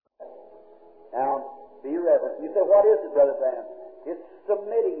Be reverent. You say, what is it, Brother Branham? It's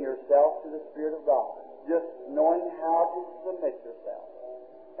submitting yourself to the Spirit of God. Just knowing how to submit yourself.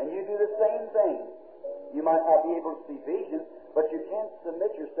 And you do the same thing. You might not be able to see visions, but you can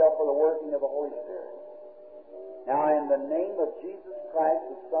submit yourself for the working of the Holy Spirit. Now, in the name of Jesus Christ,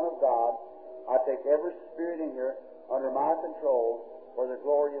 the Son of God, I take every spirit in here under my control for the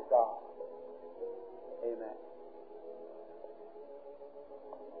glory of God. Amen.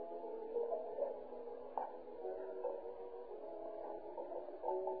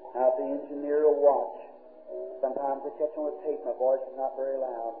 Now, if the engineer will watch, sometimes I catch on the tape, my voice is not very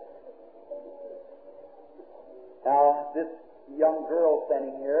loud. Now, this young girl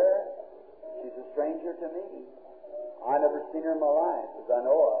standing here, she's a stranger to me. I never seen her in my life, as I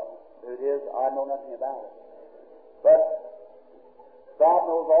know of. Who it is, I know nothing about it. But God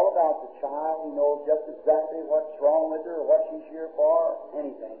knows all about the child. He knows just exactly what's wrong with her or what she's here for,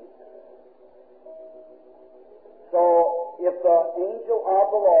 anything. So, if the angel of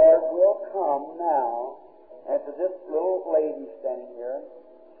the Lord will come now, and to this little lady standing here,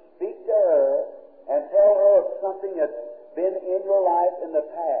 speak to her and tell her of something that's been in your life in the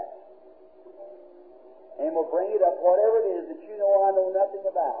past. And we'll bring it up, whatever it is that you know I know nothing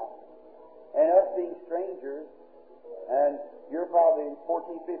about. And us being strangers, and you're probably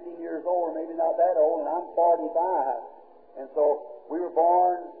 14, 15 years old, or maybe not that old, and I'm 45. And so we were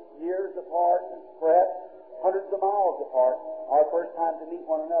born years apart, and perhaps hundreds of miles apart, our first time to meet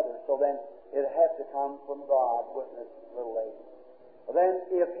one another. So then it has to come from God with this little lady. Well, then,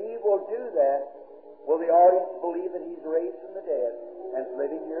 if He will do that, will the audience believe that He's raised from the dead and is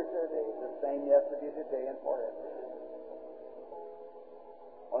living here today, the same yesterday, today, and forever?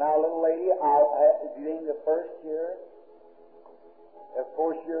 Well, now, little lady, being the first here, of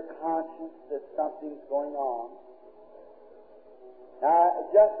course, you're conscious that something's going on. Now,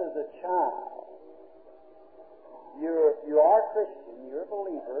 just as a child, you are Christian, you're a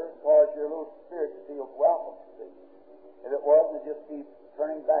believer, because your little spirit feels welcome to thee. If it wasn't, it'd just be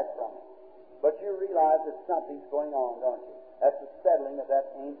turning back from it. But you realize that something's going on, don't you? That's the settling of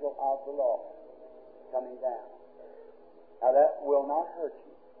that angel of the Lord coming down. Now, that will not hurt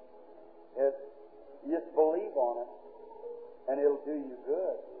you. If you just believe on it, and it'll do you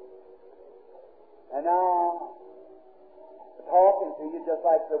good. And now, talking to you just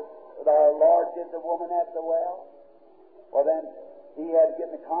like our Lord did the woman at the well, well then, He had to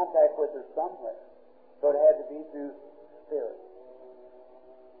get into contact with her somewhere. So it had to be through Spirit.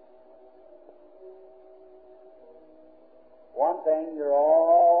 One thing, you're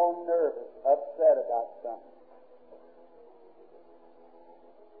all nervous, upset about something.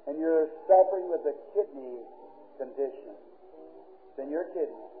 And you're suffering with a kidney condition. It's in your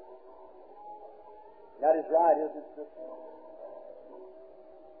kidney. That is right, isn't it, sister?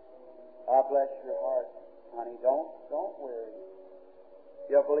 God bless your heart, honey. Don't worry.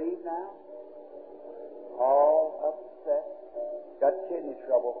 You believe now? All upset. Got kidney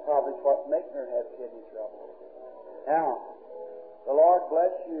trouble. Probably what's making her have kidney trouble. Now, the Lord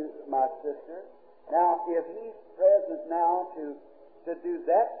bless you, my sister. Now, if He's present now to do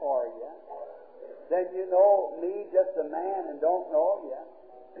that for you, then you know me, just a man, and don't know you.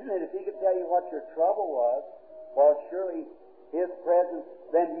 And if He could tell you what your trouble was, well, surely His presence,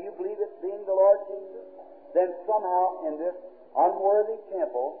 then do you believe it being the Lord Jesus? Then somehow in this unworthy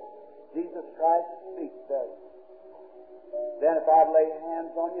temple, Jesus Christ speaks to you. Then if I'd lay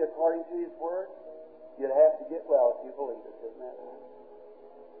hands on you according to His Word, you'd have to get well if you believe it, isn't that right?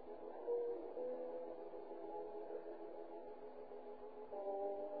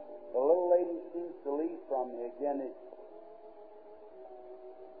 The little lady seems to leave from me again.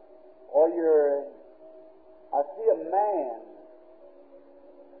 I see a man.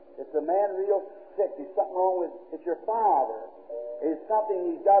 It's a man real sick. There's something wrong with, it's your father. It's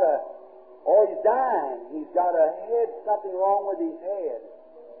something, he's dying. He's got a head, something wrong with his head.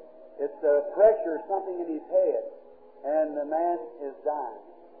 It's the pressure, something in his head. And the man is dying.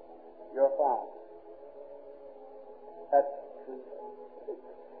 Your father. That's true.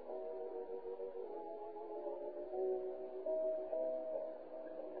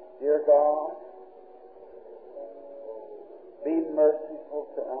 Dear God, be merciful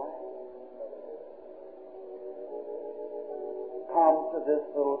tonight. Come to this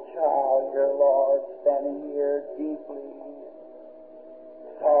little child, your Lord, standing here deeply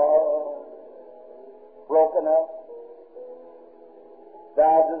sorrow, broken up.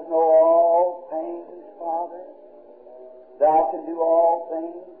 Thou dost know all pains, Father. Thou can do all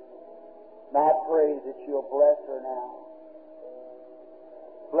things. And I pray that you'll bless her now.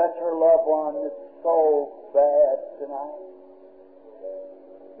 Bless her loved one that's so bad tonight.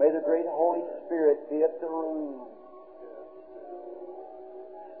 May the great Holy Spirit be at the room.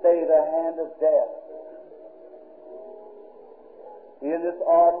 Stay the hand of death. In this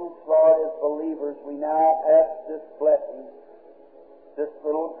audience, Lord, as believers, we now ask this blessing. This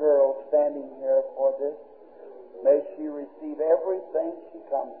little girl standing here for this, may she receive everything she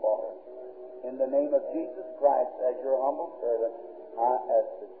comes for. In the name of Jesus Christ, as your humble servant, I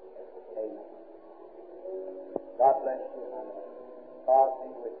ask it. Amen. God bless you, honey. God be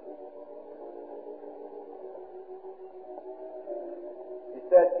with you. He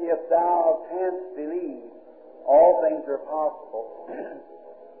said, if thou canst believe, all things are possible.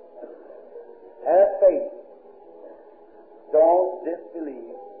 Have faith. Don't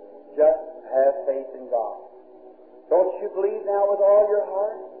disbelieve. Just have faith in God. Don't you believe now with all your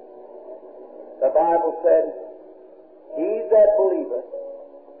heart? The Bible said, he that believeth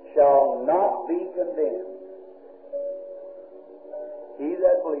shall not be condemned. He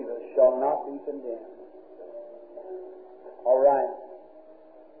that believeth shall not be condemned. All right.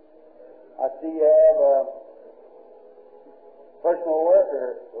 I see you have a personal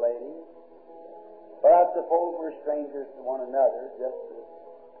worker, lady. But I suppose we're strangers to one another.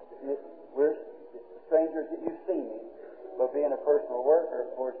 We're strangers that you've seen me. But being a personal worker,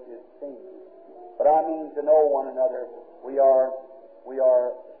 of course, you've seen me. But I mean to know one another. We are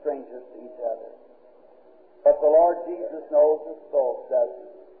strangers to each other. But the Lord Jesus knows us both, doesn't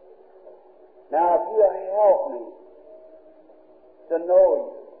He? Now, if you'll help me to know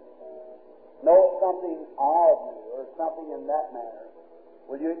you, know something of you, or something in that manner,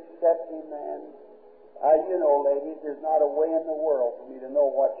 will you accept Him, man? You know, ladies, there's not a way in the world for me to know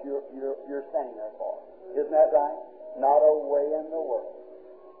what you're standing there for. Isn't that right? Not a way in the world.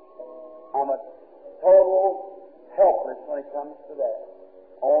 I'm a total helpless when it comes to that.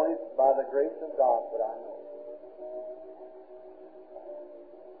 Only by the grace of God would I know.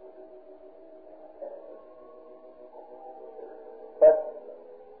 But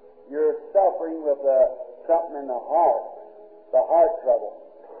you're suffering with something in the heart trouble.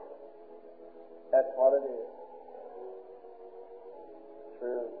 That's what it is.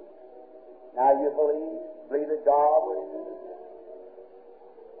 True. Now you believe that God will do it.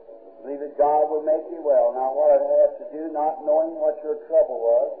 Believe that God will make you well. Now what I'd have to do, not knowing what your trouble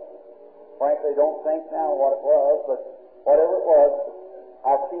was, frankly don't think now what it was, but whatever it was,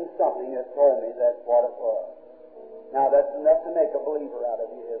 I've seen something that told me that's what it was. Now that's enough to make a believer out of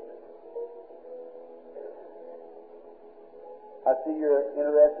you, isn't it? I see you're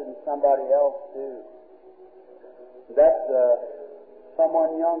interested in somebody else too. That's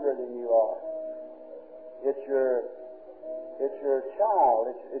someone younger than you are. It's your child.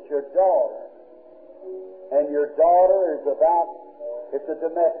 It's your daughter. And your daughter is it's a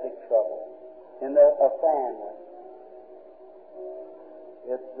domestic trouble in a family.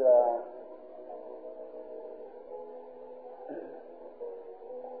 It's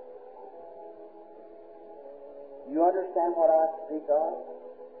you understand what I speak of?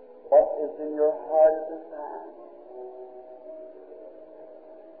 What is in your heart at this time?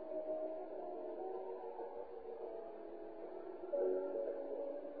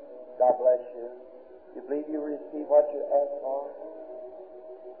 God bless you. You believe you receive what you ask for?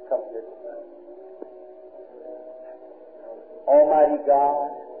 Come here. Almighty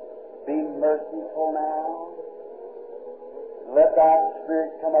God, be merciful now. Let thy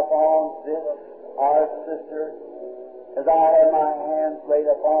Spirit come upon this, our sister, as I have my hands laid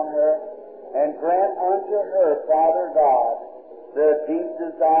upon her, and grant unto her, Father God, the deep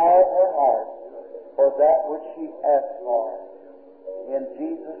desire of her heart for that which she asks for. In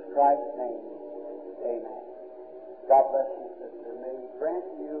Jesus Christ's name, amen. God bless you, sister. May He grant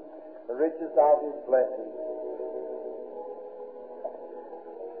you the riches of His blessing.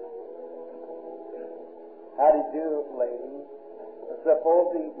 How do you do, lady?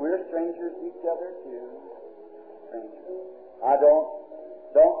 Supposing we're strangers to each other too. Strangers. I don't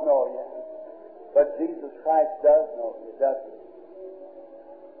know you, but Jesus Christ does know you, doesn't He?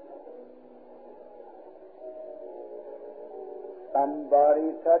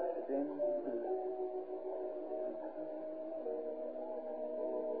 Somebody touched Him.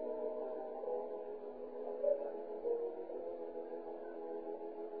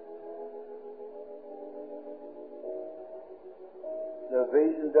 The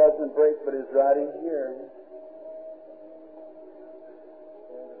vision doesn't break, but is right in here.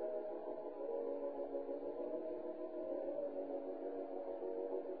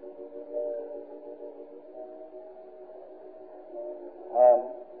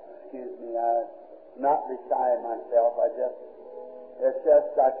 Excuse me, I'm not beside myself. I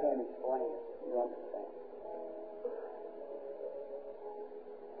can't explain it. You understand?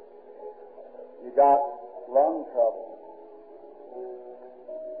 You got lung trouble.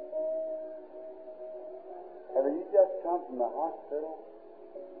 Have you just come from the hospital?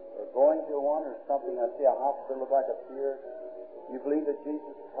 Or going to one or something? I see a hospital look like a pier. You believe that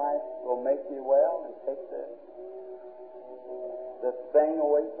Jesus Christ will make you well and take the thing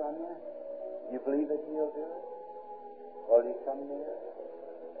away from you? You believe that He'll do it? Will you come near?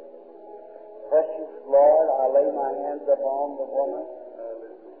 Precious Lord, I lay my hands upon the woman.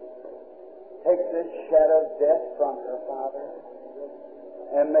 Take this shadow of death from her, Father,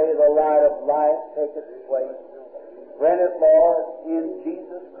 and may the light of life take its place. Grant it, Lord, in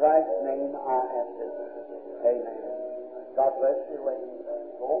Jesus Christ's name I ask it. Amen. God bless you, ladies.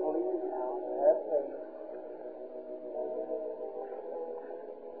 Go believe now. Have faith.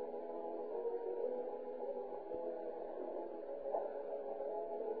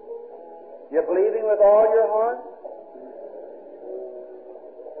 You're believing with all your heart?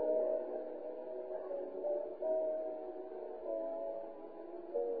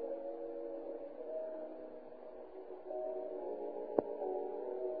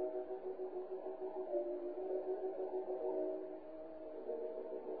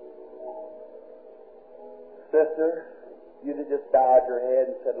 Sister, you that just bowed your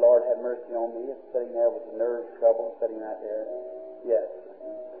head and said, Lord, have mercy on me. It's sitting there with the nerve trouble, sitting right there. Yes.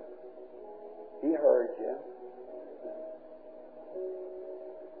 He heard you.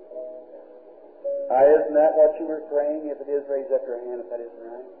 Isn't that what you were praying? If it is, raise up your hand if that isn't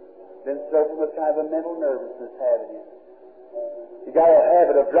right. Been suffering with kind of a mental nervousness, haven't you? You got a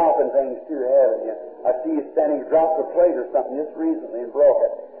habit of dropping things too, haven't you? I see you standing, dropped a plate or something just recently and broke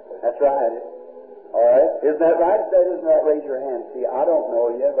it. That's right. All right. Isn't that right? If that isn't right, raise your hand. See, I don't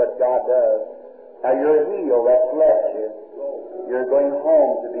know you, but God does. Now you're healed. That's left you. You're going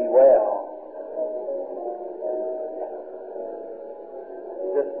home to be well.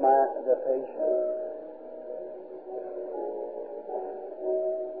 Just the patient.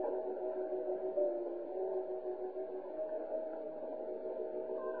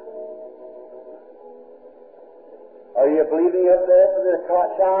 Are you believing up there for the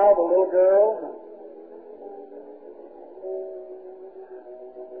child, the little girl?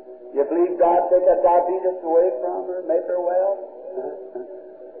 You believe God take that diabetes away from her, make her well?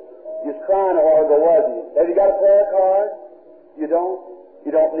 You was crying a while ago, wasn't you? Have you got a prayer card? You don't? You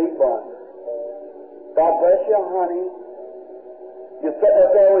don't need one. God bless you, honey. You're sitting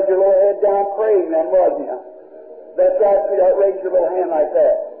up there with your little head down praying then, wasn't you? That's right, sweetheart. Raise your little hand like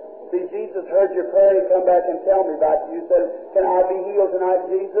that. See, Jesus heard your prayer. He come back and tell me about you. You said, can I be healed tonight,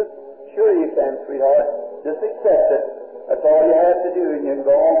 Jesus? Sure you can, sweetheart. Just accept it. That's all you have to do, and you can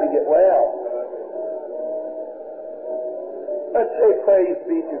go home and get well. Let's say praise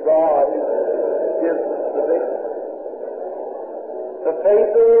be to God who gives us the victory. The faith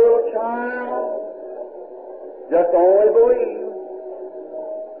of a little child, just only believe.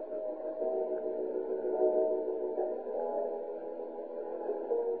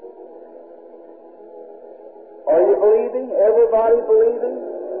 Are you believing? Everybody believing?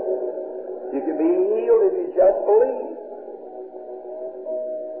 You can be healed if you just believe.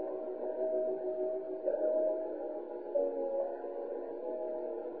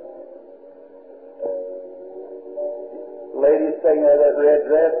 Ladies sitting there, that red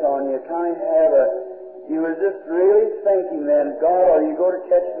dress on, you kind of have you were just really thinking then, God, are you going to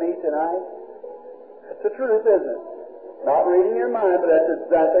catch me tonight? That's the truth, isn't it? Not reading your mind, but that's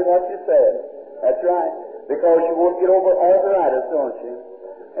exactly what you said. That's right. Because you won't get over arthritis, don't you?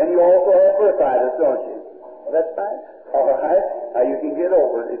 And you also have bursitis, don't you? Well, that's right. All right. Now you can get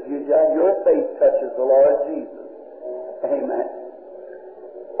over it if your faith touches the Lord Jesus. Amen.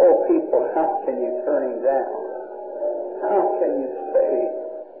 Oh, people, how can you turn him down? How can you say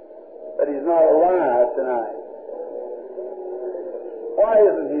that he's not alive tonight? Why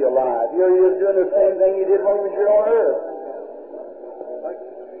isn't he alive? Here he is doing the same thing he did when he was here on earth.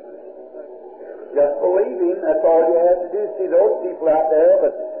 Just believe him. That's all you have to do. See those people out there,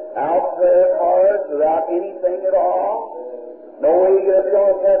 but out prayer cards without anything at all. No way to get up on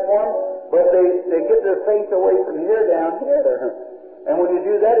the platform, but they get their faith away from here down here. And when you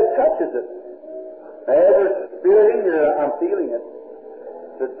do that, it touches it. There's a spirit in here. I'm feeling it.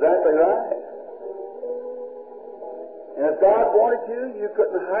 It's exactly right. And if God wanted to, you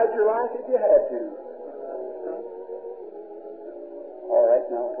couldn't hide your life if you had to. All right,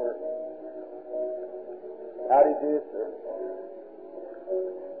 now we're... How do you do, sir?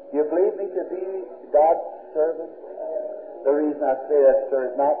 You believe me to be God's servant? The reason I say that, sir,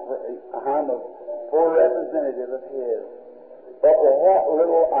 is not for, I'm a poor representative of His. But with what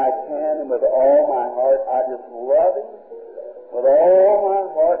little I can and with all my heart, I just love Him with all my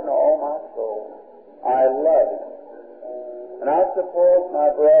heart and all my soul. And I suppose,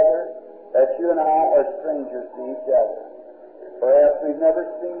 my brother, that you and I are strangers to each other. Perhaps we've never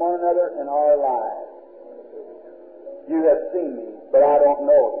seen one another in our lives. You have seen me, but I don't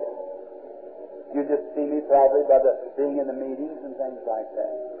know you. You just see me probably by being in the meetings and things like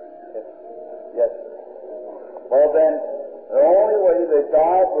that. Yes. Yes. Well then, the only way that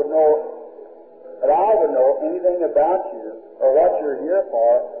God would know, that I would know anything about you or what you're here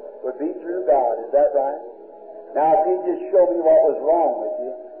for would be through God. Is that right? Now, if He'd just show me what was wrong with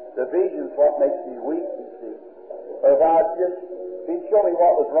you, the vision's what makes me weak, you see. Or if He'd show me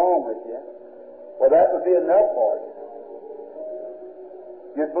what was wrong with you, well, that would be enough for you.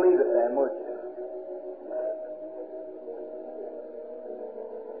 You'd believe it then, wouldn't you?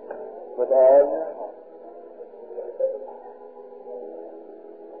 With all your heart.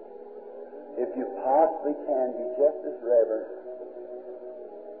 If you possibly can, be just as reverent.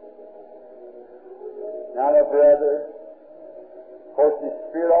 Now, my brother, of course, there's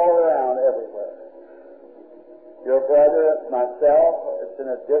Spirit all around everywhere. Your brother, myself, it's in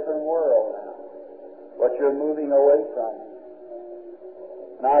a different world now. But you're moving away from it.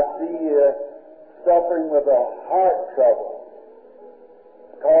 And I see you suffering with a heart trouble.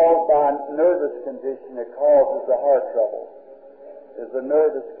 It's caused by a nervous condition. It causes the heart trouble. It's a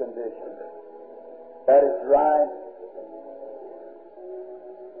nervous condition. That is right.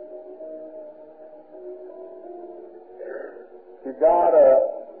 You got a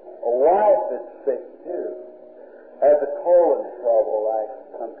wife that's sick too. Has a colon trouble, like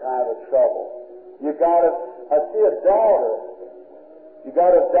some kind of trouble. I see a daughter. You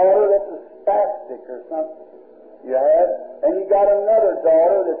got a daughter that's a spastic or something. You have, and you got another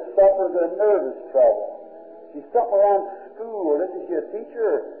daughter that suffers a nervous trouble. She's something around school. Isn't she a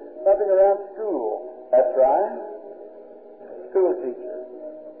teacher? Something around school. That's right. School teacher.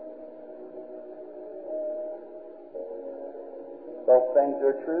 Those things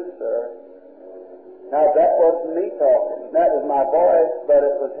are true, sir. Now, that wasn't me talking. That was my voice, but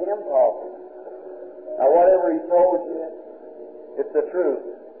it was him talking. Now, whatever he told you, it's the truth.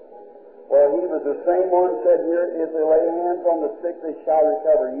 Well, he was the same one said here, if they lay hands on the sick, they shall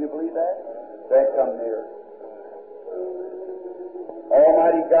recover. You believe that? Then come near.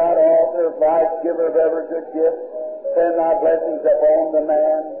 Almighty God, author of life, giver of every good gift, send thy blessings upon the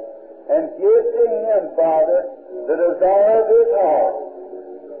man, and give to him, Father, the desire of his heart.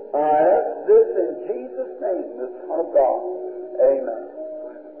 I ask this in Jesus' name, the Son of God. Amen.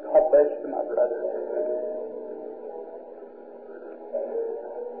 God bless you, my brother.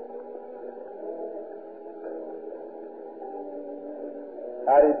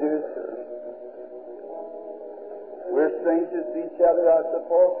 How do you do, sir? We're strangers to each other, I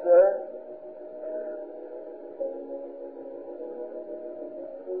suppose, sir.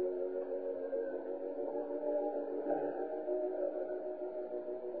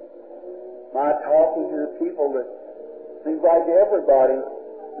 My talking to the people that seems like everybody.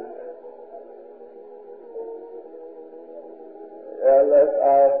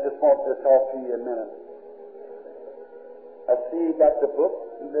 I just want to talk to you a minute. I see you got the book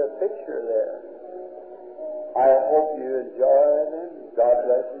and the picture there. I hope you enjoy them. God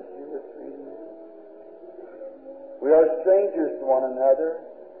blesses you with reading it. We are strangers to one another.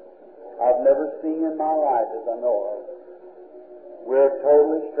 I've never seen in my life as I know of. We're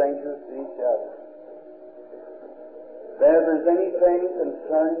totally strangers to each other. Then if there's anything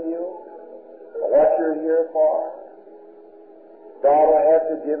concerning you, or what you're here for, God will have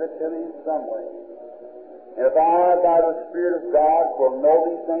to give it to me in some way. And if I, by the Spirit of God, will know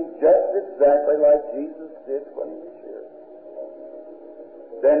these things just exactly like Jesus did when He was here,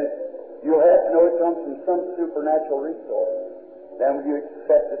 then you'll have to know it comes from some supernatural resource. Then will you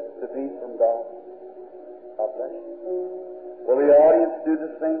accept it to be from God? God bless you. Will the audience do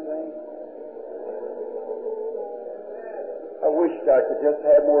the same thing? I wish I could just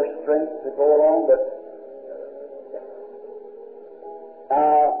have more strength to go along, but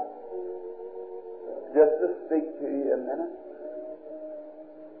just to speak to you a minute.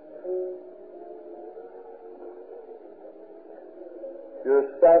 You're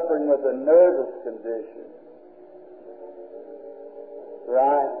suffering with a nervous condition.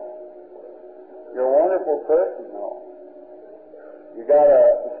 Right? You're a wonderful person, though. You got a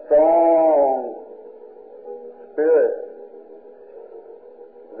strong spirit.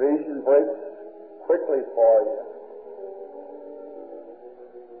 Vision breaks quickly for you.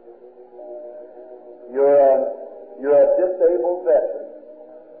 You're a disabled veteran.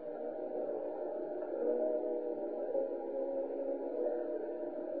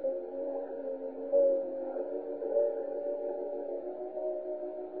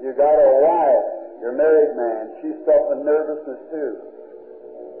 You got a wife You're a married man. She's suffering nervousness too.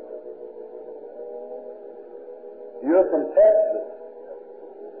 You're from Texas.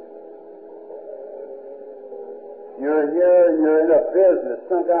 You're here and you're in a business.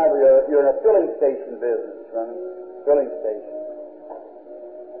 Some kind of you're in a filling station business, running filling station.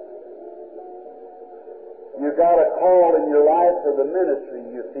 You got a call in your life for the ministry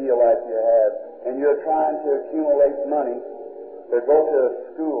you feel like you have, and you're trying to accumulate money to go to a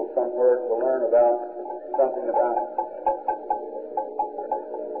school somewhere to learn about something about it.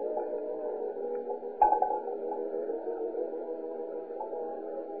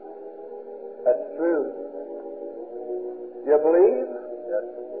 That's true. Do you believe? Yes.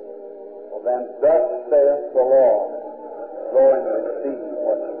 Well then, thus saith the Lord. Go and receive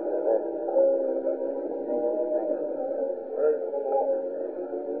what you said.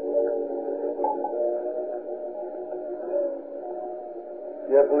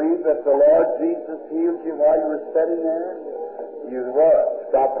 Do you believe that the Lord Jesus healed you while you were sitting there? You were.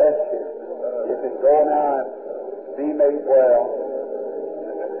 God bless you. You can go now and be made well.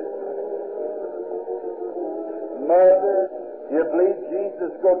 Mother, do you believe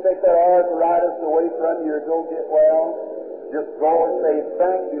Jesus go take that arthritis away from you or go get well? Just go and say,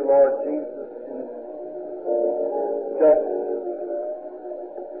 thank you, Lord Jesus. Just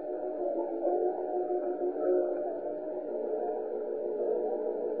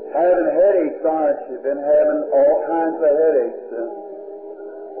having headaches, aren't you? Been having all kinds of headaches.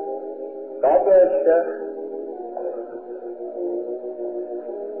 God bless you.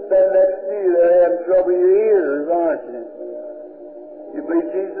 Sitting next to you, they're having trouble with your ears, aren't you? You believe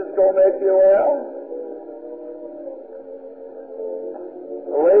Jesus is going to make you well?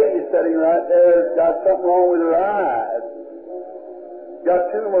 The lady sitting right there has got something wrong with her eyes. Got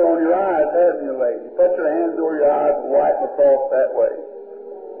a tumor on your eyes, haven't you, lady? Put your hands over your eyes and wipe them across that way.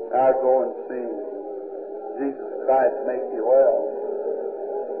 Now go and see Jesus Christ make you well.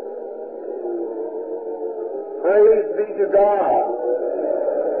 Praise be to God.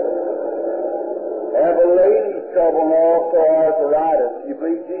 Have a lady's trouble and also arthritis. You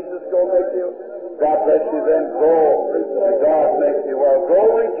believe Jesus is going to make you? God bless you then. Go. God make you well.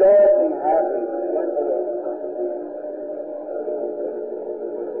 Go rejoicing, happy.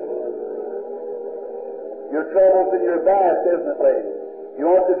 Your trouble's in your back, isn't it, lady? You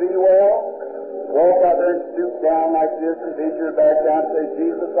want to be well? Walk out there and stoop down like this and bend your back down and say,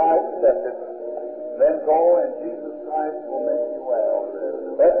 Jesus, I accept it. Then go and Jesus Christ will make you well.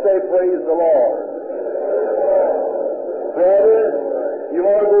 Let's say, praise the Lord. Brother, you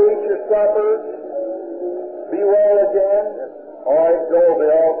want to go eat your supper? Be well again? All right, go to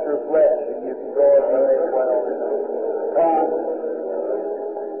the altar of flesh and you can go and be made well. Come.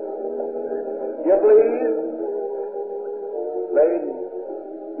 You believe? Lady,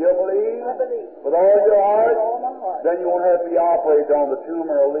 you believe? I believe. With all your heart? With all my heart. Then you won't have to be operated on. The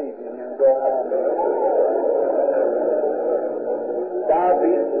tumor will leave you and you can go home.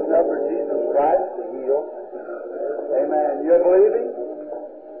 Diabetes is enough for Jesus Christ to heal. Amen. You believing?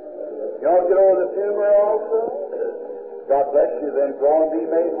 You want to get over the tumor also? God bless you. Then go and be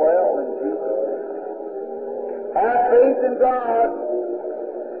made well in Jesus' name. Have faith in God.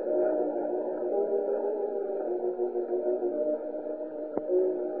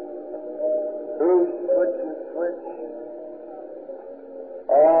 Switch.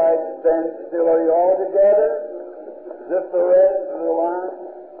 All right, stand still. Are you all together? Is this the rest of the line?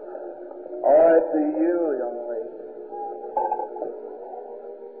 All right, to you, young lady.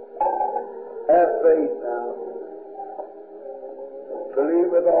 Have faith now. Believe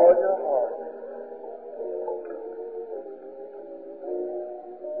with all your heart.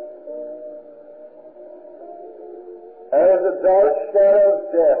 As a dark shadow of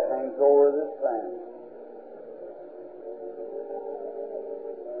death hangs over this family,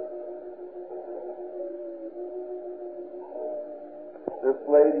 this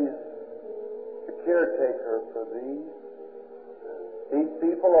lady's the caretaker for these. These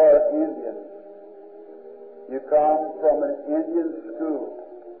people are Indians. You come from an Indian school.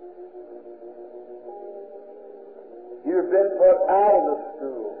 You've been put out of the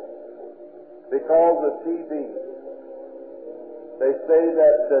school because of TB. They say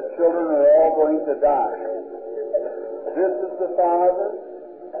that the children are all going to die. This is the father.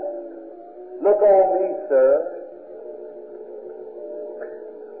 Look on me, sir.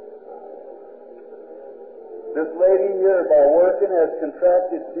 This lady here, by working, has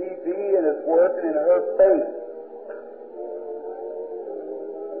contracted TB and is working in her face.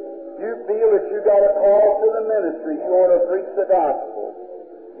 You feel that you got a call to the ministry. You want to preach the gospel.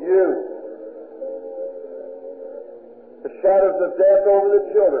 You. The shadows of death over the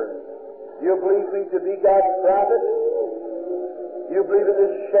children. You believe listening to be God's prophet? You believe that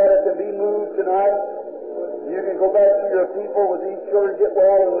this shadow can be moved tonight? You can go back to your people with these children, get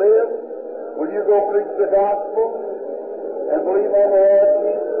well and live? Will you go preach the gospel and believe on the Lord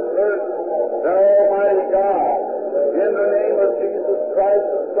Jesus? The Almighty God, in the name of Jesus Christ,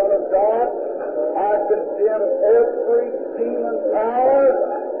 the Son of God, I condemn every demon power.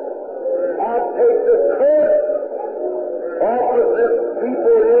 I take the curse off of this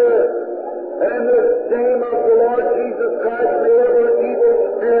people here. And in the name of the Lord Jesus Christ, may every evil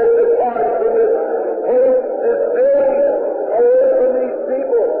spirit depart from this host, this building, away from these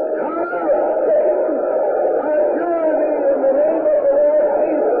people. Come out, Satan! I adjure thee in the name of the Lord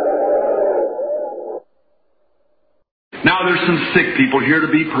Jesus. Now there's some sick people here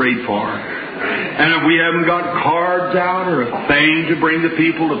to be prayed for. And if we haven't got cards out or a thing to bring the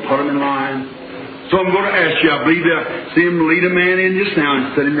people to put them in line. So I'm going to ask you, I believe I see him lead a man in just now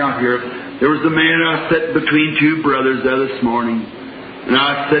and set him out here. There was a man I sat between two brothers there this morning. And I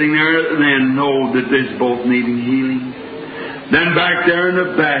was sitting there and I know that they're both needing healing. Then back there in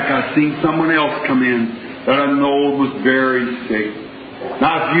the back, I seen someone else come in that I know was very sick.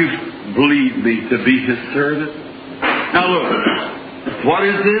 Now if you believe me to be His servant. Now look, what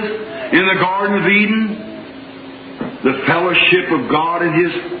is this? In the Garden of Eden, the fellowship of God and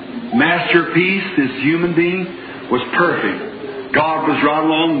His masterpiece, this human being, was perfect. God was right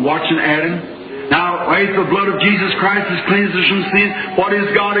along watching Adam. Now, faith the blood of Jesus Christ has cleansed us from sin. What is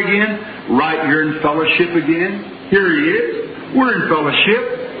God again? Right here in fellowship again. Here He is. We're in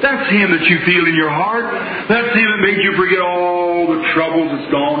fellowship. That's Him that you feel in your heart. That's Him that made you forget all the troubles that's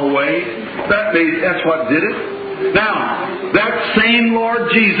gone away. That's what did it. Now, that same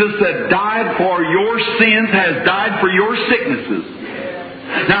Lord Jesus that died for your sins has died for your sicknesses.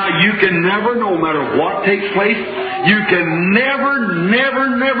 Now, you can never, no matter what takes place, you can never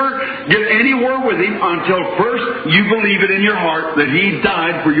get anywhere with Him until first you believe it in your heart that He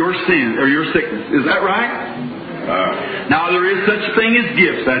died for your sin or your sickness. Is that right? Now, there is such a thing as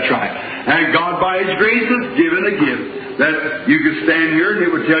gifts, that's right. And God, by His grace, has given a gift that you could stand here and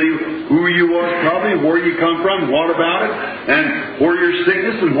it would tell you who you was probably, where you come from, what about it, and where your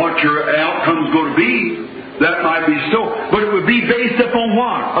sickness and what your outcome's going to be. That might be so. But it would be based upon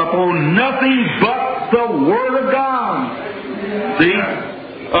what? Upon nothing but the Word of God. See?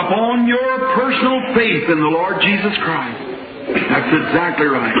 Upon your personal faith in the Lord Jesus Christ. That's exactly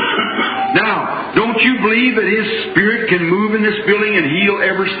right. Now, don't you believe that His Spirit can move in this building and heal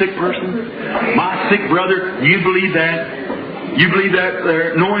every sick person? My sick brother, do you believe that? You believe that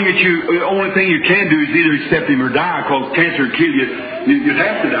there, knowing that the only thing you can do is either accept Him or die, because cancer will kill you. You'd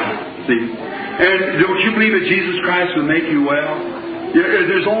have to die. See? And don't you believe that Jesus Christ will make you well?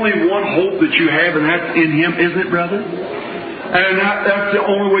 There's only one hope that you have, and that's in Him, isn't it, brother? And that's the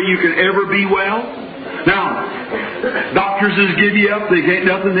only way you can ever be well. Now, doctors just give you up. They ain't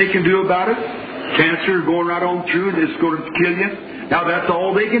nothing they can do about it. Cancer going right on through, and it's going to kill you. Now, that's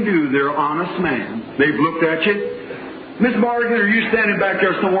all they can do. They're honest man. They've looked at you. Miss Morgan, are you standing back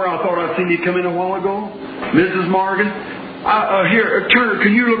there somewhere? I thought I'd seen you come in a while ago. Mrs. Morgan? Here, Turner,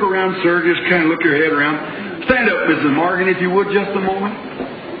 can you look around, sir? Just kind of look your head around. Stand up, Mrs. Morgan, if you would, just a moment.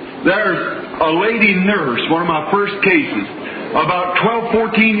 There's a lady nurse, one of my first cases, about 12,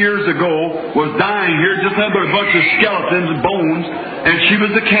 14 years ago, was dying here, just had a bunch of skeletons and bones, and she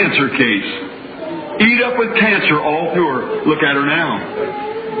was a cancer case. Eat up with cancer all through her. Look at her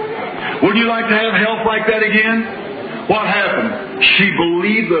now. Would you like to have health like that again? What happened? She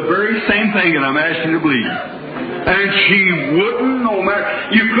believed the very same thing that I'm asking you to believe. And she wouldn't, no matter,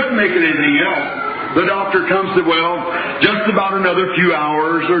 you couldn't make it anything else. The doctor comes to, well, just about another few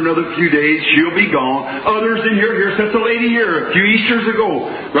hours or another few days, she'll be gone. Others in here, sits a lady here a few Easters ago,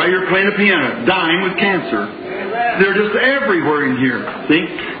 right here playing a piano, dying with cancer. They're just everywhere in here, see,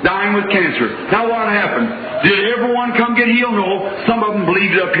 dying with cancer. Now what happened? Did everyone come get healed? No, some of them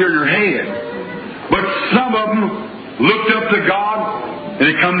believed it up here in their head. But some of them looked up to God and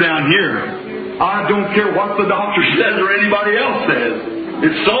it come down here. I don't care what the doctor says or anybody else says.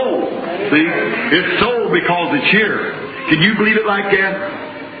 It's so. See? It's so because it's here. Can you believe it like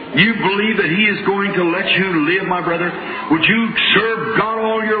that? You believe that He is going to let you live, my brother? Would you serve God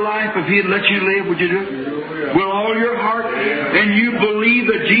all your life if He had let you live? Would you do it? With all your heart? And you believe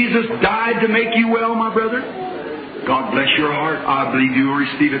that Jesus died to make you well, my brother? God bless your heart. I believe you will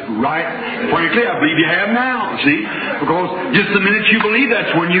receive it right. Frankly, I believe you have now, see? Because just the minute you believe, that's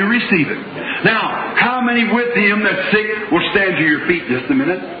when you receive it. Now, how many with Him that's sick will stand to your feet just a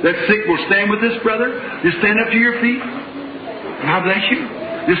minute? That's sick will stand with this brother? Just stand up to your feet. God bless you.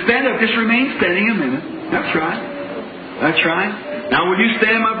 Just stand up. Just remain standing a minute. That's right. That's right. Now, will you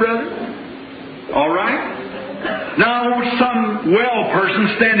stand, my brother? All right? Now I want some well person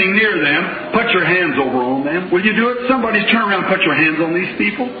standing near them. Put your hands over on them. Will you do it? Somebody turn around and put your hands on these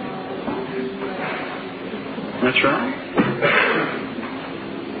people. That's right.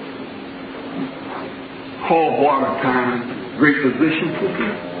 Oh, what a time. Great position for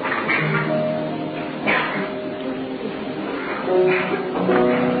you.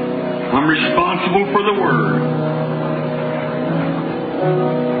 I'm responsible for the Word.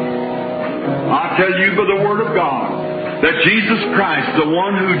 I tell you by the Word of God that Jesus Christ, the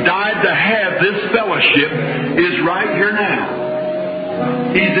one who died to have this fellowship, is right here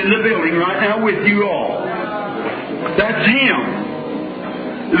now. He's in the building right now with you all. That's Him.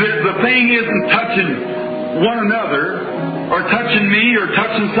 The thing isn't touching one another or touching me or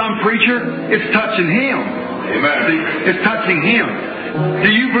touching some preacher. It's touching Him. Amen. See, it's touching Him.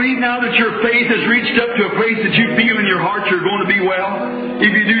 Do you believe now that your faith has reached up to a place that you feel in your heart you're going to be well? If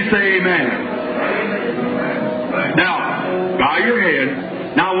you do, say amen. Now, bow your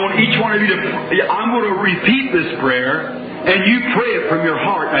head. Now I want each one of you to, I'm going to repeat this prayer, and you pray it from your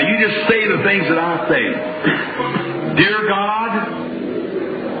heart. Now you just say the things that I say. Dear God,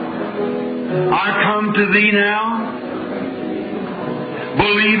 I come to Thee now,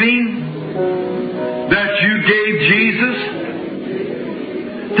 believing that You gave Jesus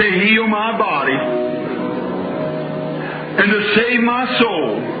to heal my body and to save my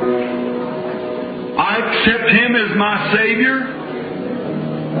soul. I accept Him as my Savior,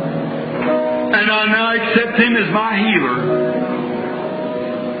 and I now accept Him as my healer.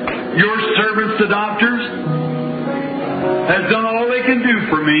 Your servants, the doctors, have done all they can do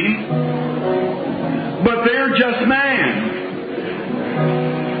for me, but they're just man,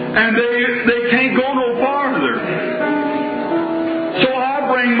 and they can't go no farther. So I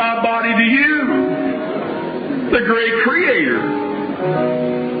bring my body to You, the great Creator,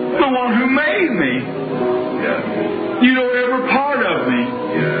 the one who made me. You know every part of me.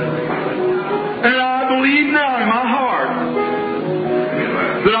 And I believe now in my heart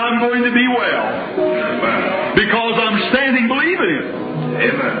that I'm going to be well, because I'm standing believing it.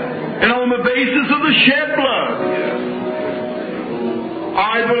 And on the basis of the shed blood,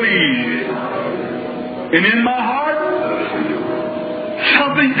 I believe. And in my heart,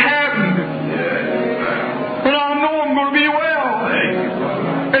 something's happened. And I know I'm going to be well.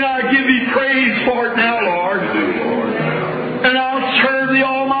 And I give Thee praise for it now, Lord. And I'll serve Thee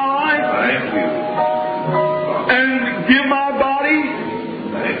all my life. And give my body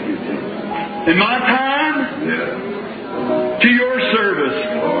and my time to Your service.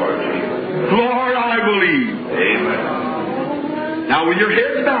 Lord, I believe. Now with your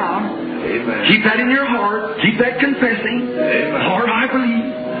heads bowed, keep that in your heart. Keep that confessing. Lord, I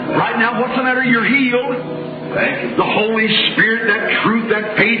believe. Right now, what's the matter? You're healed. The Holy Spirit, that truth,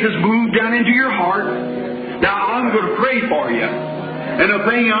 that faith has moved down into your heart. Now I'm going to pray for you. And the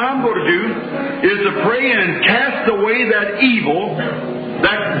thing I'm going to do is to pray and cast away that evil,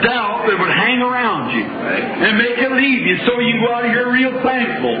 that doubt that would hang around you, and make it leave you so you go out of here real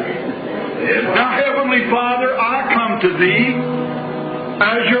thankful. Now, Heavenly Father, I come to Thee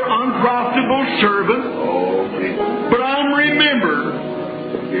as Your unprofitable servant, but I'm remembered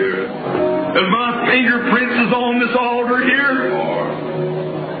as my fingerprints is on this altar here.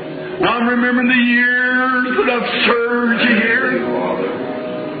 I'm remembering the years that I've served You here.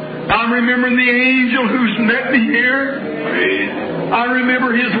 I'm remembering the angel who's met me here. I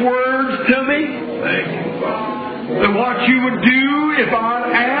remember his words to me. And what You would do if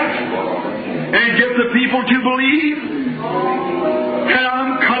I'd ask and get the people to believe. And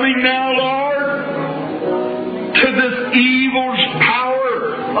I'm coming now, Lord, to this evil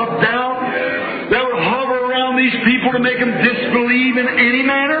power of doubt that would hover around these people to make them disbelieve in any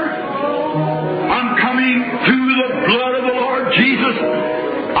manner. I'm coming through the blood of the Lord Jesus.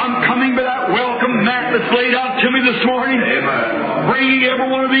 I'm coming by that welcome mat that's laid out to me this morning. Bringing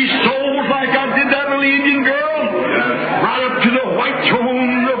every one of these souls like I did that little Indian girl. Right up to the white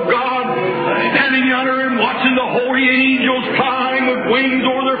throne of God. Standing yonder and watching the holy angels flying with wings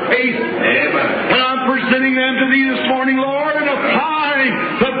over their face. And I'm presenting them to Thee this morning, Lord, and applying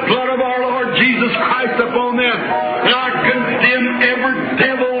the blood of our Lord Jesus Christ upon them. And I condemn every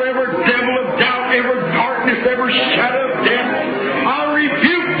devil of doubt, every darkness, every shadow of death. I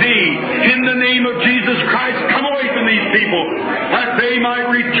rebuke Thee in the name of Jesus Christ. Come away from these people, that they might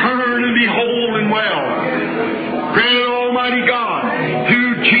return and be whole and well. Grant it, Almighty God,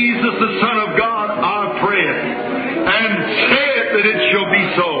 through Jesus, the Son of God, I pray it. And say it that it shall be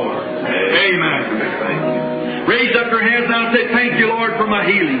so. Amen. Raise up your hands now and say, thank You, Lord, for my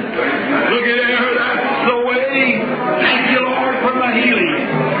healing. Look at there. That's the way. Thank You, Lord, for my healing.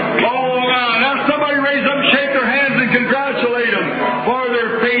 Oh, God. That's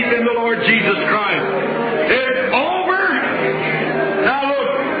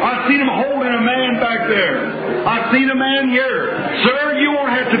there. I've seen a man here. Sir, you won't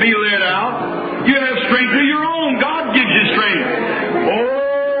have to be led out. You have strength of your own. God gives you strength.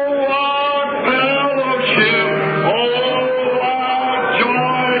 Oh, what fellowship. Oh, what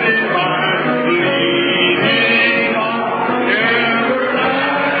joy divine. Leaning on everlasting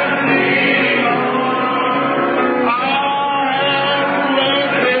arms. I have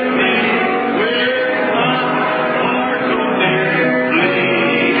blessed thee with my heart so dear.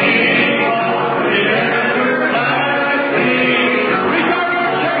 Leaning on everlasting. Reach out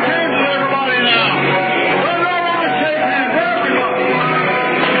and shake hands with everybody now. Brother, I want to shake hands with everybody.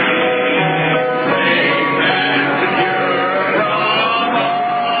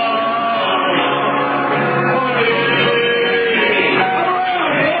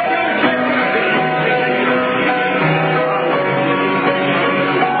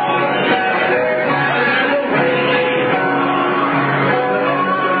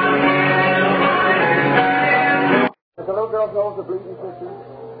 If the little girl's nose are bleeding, sister,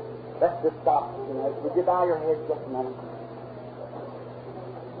 let's just stop tonight. Would you bow your head just a minute?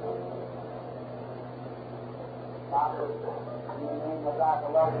 Father, in the name of God, the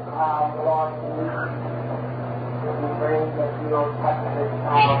love and power of the Lord Jesus, we pray that you will touch this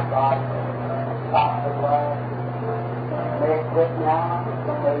child, God, stop the blood. May it quit now,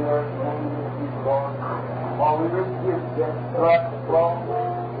 may your name be Lord. While we rebuke this blood flow,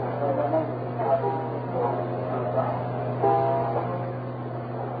 in the name of Jesus.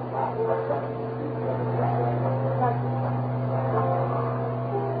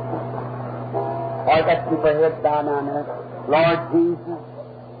 Lord, let's keep our heads down on this. Lord Jesus,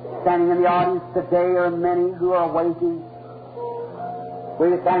 standing in the audience today are many who are waiting.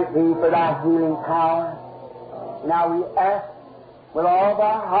 We thank Thee for Thy healing power. Now we ask with all of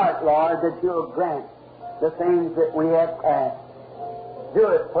our heart, Lord, that You'll grant the things that we have asked. Do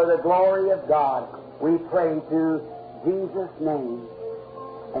it for the glory of God. We pray to Jesus' name.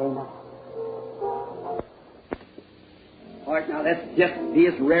 Amen. All right, now let's just be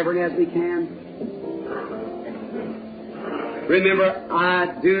as reverent as we can. Remember,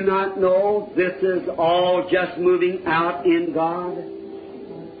 I do not know. This is all just moving out in God.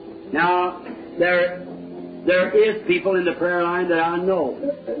 Now, there is people in the prayer line that I know.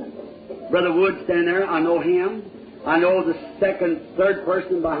 Brother Wood standing there, I know him. I know the third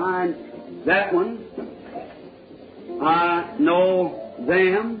person behind that one. I know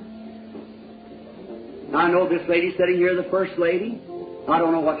them. I know this lady sitting here, the first lady. I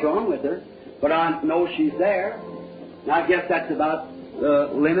don't know what's wrong with her, but I know she's there. And I guess that's about the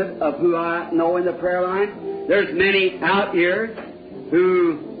limit of who I know in the prayer line. There's many out here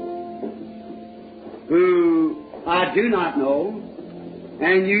who I do not know,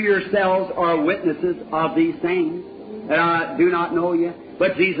 and you yourselves are witnesses of these things, that I do not know you,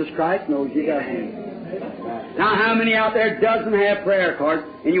 but Jesus Christ knows you, doesn't He? Now, how many out there doesn't have prayer cards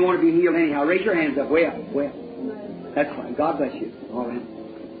and you want to be healed anyhow? Raise your hands up. Way up. Way up. That's fine. God bless you. All right.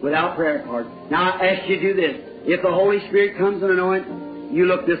 Without prayer cards. Now, I ask you to do this. If the Holy Spirit comes and anoint, you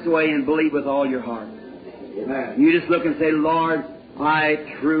look this way and believe with all your heart. Amen. You just look and say, Lord,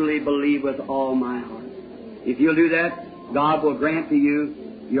 I truly believe with all my heart. If you'll do that, God will grant to you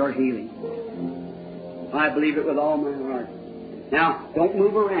your healing. I believe it with all my heart. Now, don't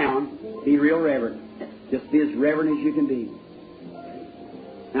move around. Be real reverent. Just be as reverent as you can be.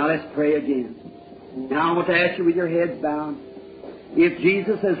 Now let's pray again. Now I want to ask you with your heads bowed, if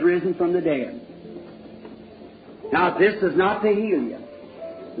Jesus has risen from the dead. Now this is not to heal you.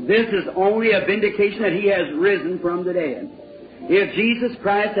 This is only a vindication that He has risen from the dead. If Jesus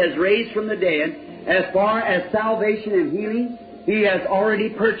Christ has raised from the dead, as far as salvation and healing, He has already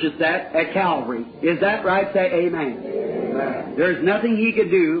purchased that at Calvary. Is that right? Say amen. Amen. There's nothing He could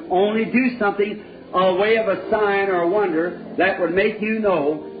do, only do something, a way of a sign or a wonder that would make you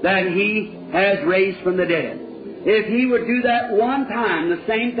know that He has raised from the dead. If He would do that one time, the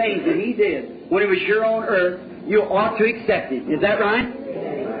same things that He did when He was here on earth, you ought to accept Him. Is that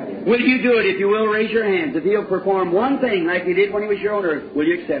right? Will you do it? If you will, raise your hands. If He'll perform one thing like He did when He was here on earth, will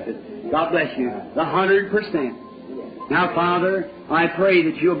you accept it? God bless you. The 100%. Now, Father, I pray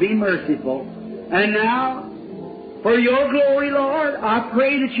that You'll be merciful. And now, for Your glory, Lord, I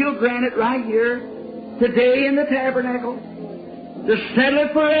pray that You'll grant it right here, today in the tabernacle, to settle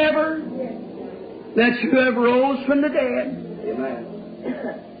it forever, that You have rose from the dead. Amen.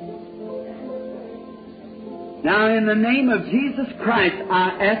 Now, in the name of Jesus Christ,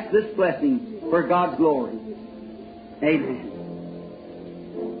 I ask this blessing for God's glory. Amen.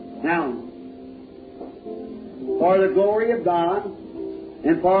 Now, for the glory of God,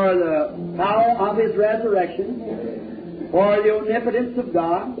 and for the power of His resurrection, for the omnipotence of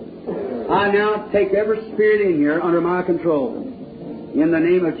God, I now take every spirit in here under my control in the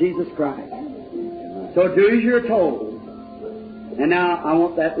name of Jesus Christ. So do as you're told. And now I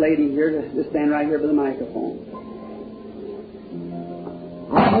want that lady here to stand right here by the microphone.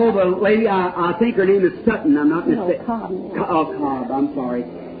 I know the lady, I think her name is Sutton. I'm not mistaken. Cobb, I'm sorry.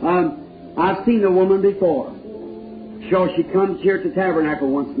 I've seen the woman before. So she comes here to Tabernacle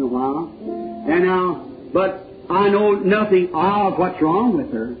once in a while. And now, but I know nothing of what's wrong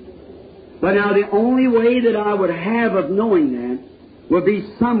with her. But now the only way that I would have of knowing that would be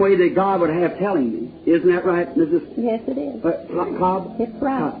some way that God would have telling me. Isn't that right, Mrs. Yes, it is. Cobb? It's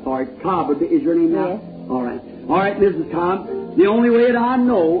right. Sorry, Cobb is your name now? Yes. All right. All right, Mrs. Cobb. The only way that I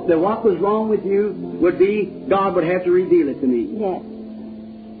know that what was wrong with you would be God would have to reveal it to me. Yes.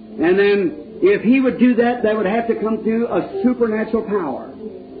 And then if He would do that, that would have to come through a supernatural power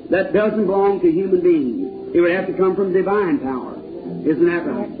that doesn't belong to human beings. It would have to come from divine power. Isn't that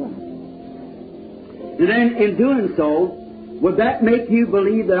right? That's right. And then in doing so, would that make you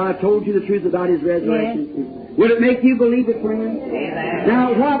believe that I told you the truth about His resurrection? Yes. Would it make you believe it, friend? Amen.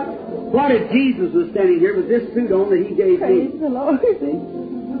 Now, what if Jesus was standing here with this suit on that He gave Praise me? the Lord.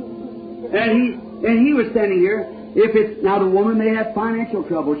 And he was standing here. If it's now, the woman may have financial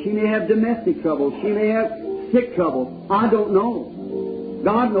trouble. She may have domestic trouble. She may have sick trouble. I don't know.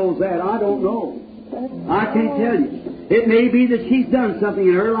 God knows that. I don't know. I can't tell you. It may be that she's done something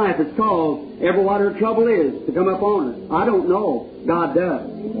in her life that's caused ever what her trouble is to come up on her. I don't know. God does.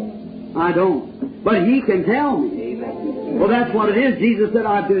 I don't. But He can tell me. Well, that's what it is. Jesus said,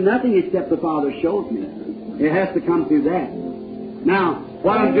 I do nothing except the Father shows me. It has to come through that. Now,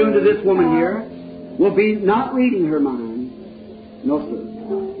 what I'm doing to this woman here will be not reading her mind. No,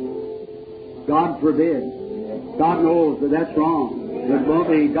 sir. God forbid. God knows that that's wrong. It won't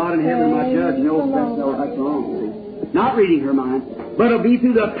be God in heaven, my judge, knows that's wrong. See? Not reading her mind, but it'll be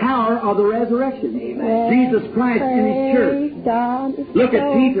through the power of the resurrection. Jesus Christ in His church. Look at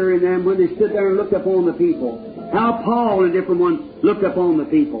Peter and them when they stood there and looked upon the people. How Paul and different ones looked upon the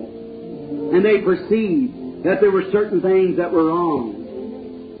people. And they perceived that there were certain things that were wrong.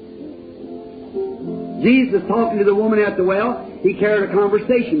 Jesus, talking to the woman at the well, He carried a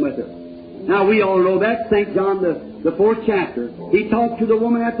conversation with her. Now we all know that, St. John, the 4th chapter. He talked to the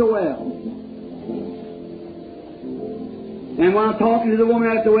woman at the well. And while talking to the woman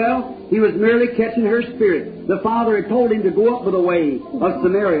at the well, He was merely catching her spirit. The Father had told Him to go up by the way of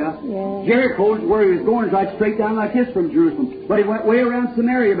Samaria. Yeah. Jericho, where He was going, is right straight down like this from Jerusalem. But He went way around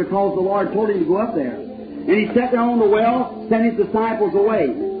Samaria because the Lord told Him to go up there. And He sat there on the well, sent His disciples away.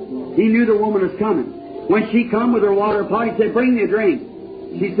 He knew the woman was coming. When she come with her water pot, He said, bring me a drink.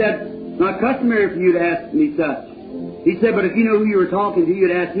 She said, it's not customary for you to ask me such. He said, but if you know who you were talking to, you'd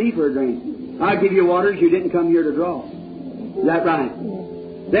ask me for a drink. I'll give you waters you didn't come here to draw. Is that right?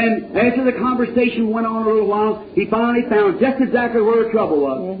 Then, after the conversation went on a little while, he finally found just exactly where her trouble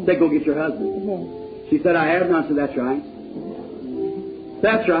was. Said, go get your husband. She said, I have none. So that's right.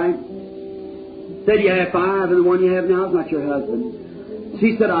 That's right. Said, you have 5, and the one you have now is not your husband.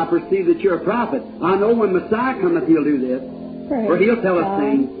 She said, I perceive that you're a prophet. I know when Messiah cometh, He'll do this. For He'll tell us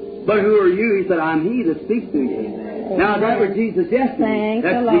things. But who are you? He said, I'm He that speaks to you. Now, that was Jesus yesterday.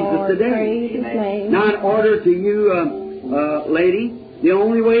 That's Jesus today. Now, in order to you, lady, the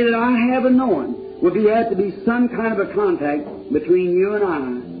only way that I have of knowing would be have to be some kind of a contact between you and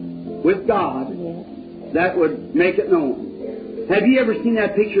I with God that would make it known. Have you ever seen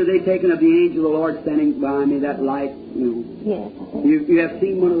that picture they've taken of the angel of the Lord standing behind me, that light? Yes. You have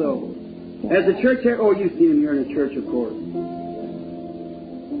seen one of those. As a church there? Oh, you've seen them here in the church, of course.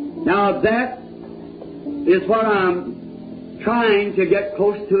 Now, that is what I'm trying to get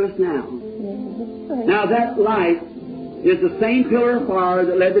close to us now. Now, that light is the same pillar of fire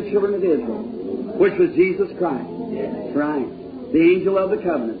that led the children of Israel, which was Jesus Christ. Right. The angel of the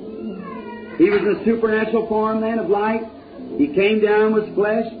covenant. He was in a supernatural form then of light. He came down with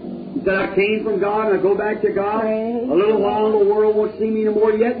flesh. He said, I came from God and I go back to God. A little while the world won't see me no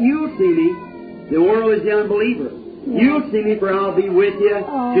more, yet you'll see me. The world is the unbeliever. You'll see me, for I'll be with you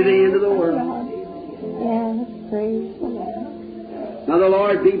to the end of the world. Yes, praise the Lord. Now the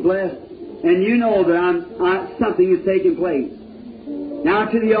Lord be blessed. And you know that something is taking place. Now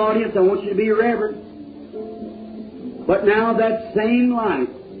to the audience, I want you to be reverent. But now that same light,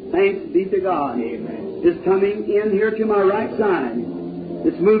 thanks be to God, is coming in here to my right side.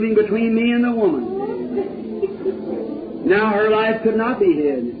 It's moving between me and the woman. Now her life could not be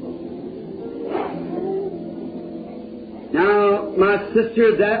hid. Now, my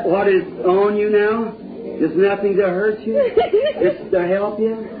sister, that what is on you now is nothing to hurt you. It's to help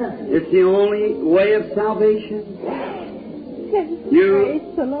you. It's the only way of salvation. Praise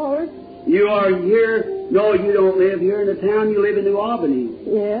the Lord. You are here. No, you don't live here in the town. You live in New Albany.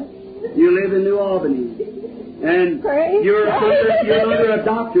 Yes. You live in New Albany. And you're under a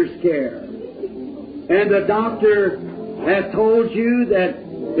doctor's care. And the doctor has told you that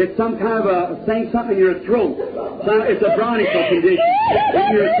it's some kind of a thing, something in your throat. It's a bronchial condition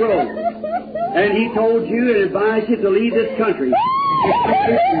in your throat. And he told you and advised you to leave this country.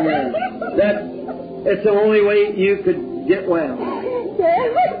 That it's the only way you could get well. Do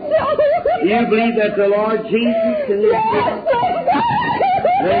you believe that the Lord Jesus can live?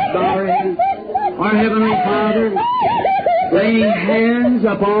 Let's bow our heads. Our Heavenly Father, laying hands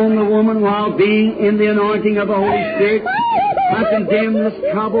upon the woman while being in the anointing of the Holy Spirit, I condemn this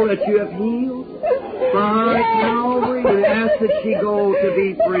trouble that you have healed for her at Calvary and ask that she go to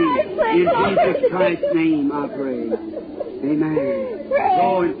be free. In Jesus Christ's name, I pray. Amen.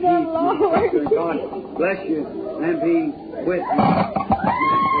 Go in peace. God bless you and be with you.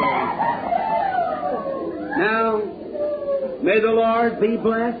 Now, may the Lord be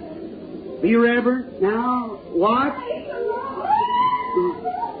blessed. Be reverent. Now, watch.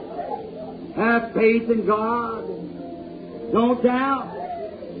 Have faith in God. Don't doubt.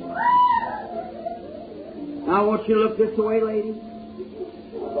 Now, I want you to look this way, lady.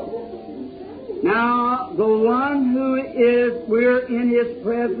 Now, the one who is, we're in His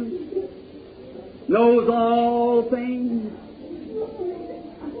presence, knows all things,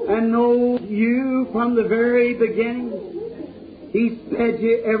 and knows you from the very beginning. He's fed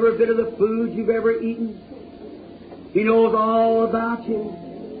you every bit of the food you've ever eaten. He knows all about you.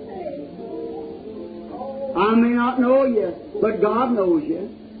 I may not know you, but God knows you.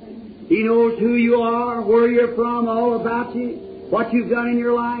 He knows who you are, where you're from, all about you, what you've done in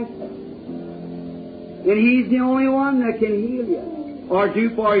your life. And He's the only one that can heal you or do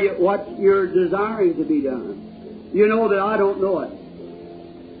for you what you're desiring to be done. You know that I don't know it.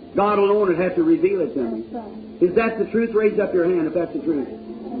 God alone would have to reveal it to me. Is that the truth? Raise up your hand if that's the truth.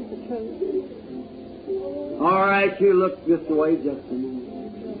 That's the truth. All right, you look this way just a minute.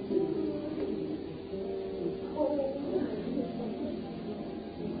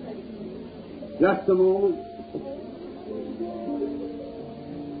 Just a moment.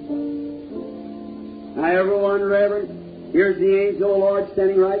 Now, everyone, Reverend, here's the angel of the Lord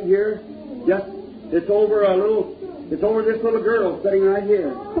standing right here. It's over this little girl sitting right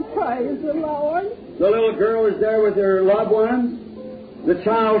here. Praise the Lord. The little girl is there with her loved one. The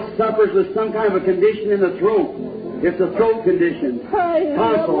child suffers with some kind of a condition in the throat. It's a throat condition. Praise the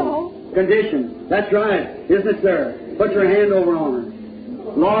Tonsil Lord. condition. That's right. Isn't it, sir? Put your hand over on her.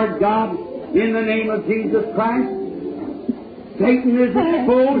 Lord God, in the name of Jesus Christ, Satan is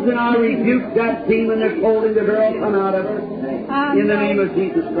exposed, and I rebuke that demon that's holding the girl. Come out of her. In the name of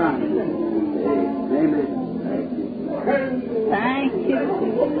Jesus Christ. Amen. Thank you.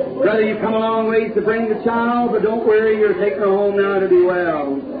 Brother, you've come a long ways to bring the child, but don't worry, you're taking her home now to be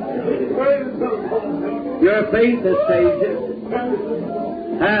well. Your faith has saved you.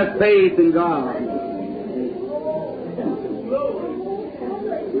 Have faith in God.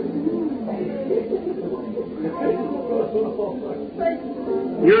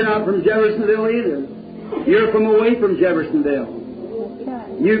 You're not from Jeffersonville either. You're from away from Jeffersonville.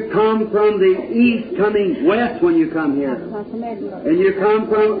 You come from the east, coming west when you come here. And you come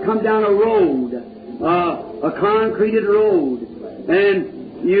down a road, a concreted road.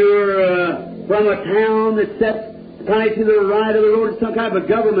 And you're from a town that sets kind of to the right of the road. It's some kind of a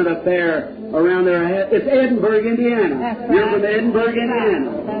government affair around there. It's Edinburgh, Indiana. You're from Edinburgh,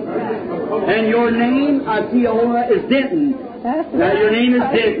 Indiana. And your name, I see, is Denton. Now your name is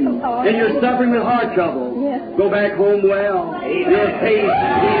Denton, and you're suffering with heart trouble. Yes. Go back home well. Your faith is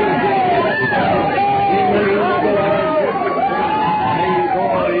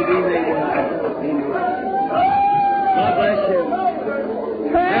God bless you.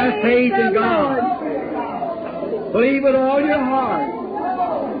 Have faith in God. Believe with all your heart.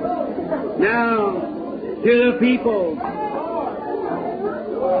 Now, to the people,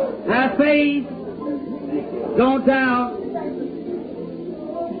 have faith. Don't doubt.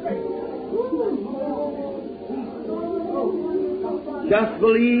 Just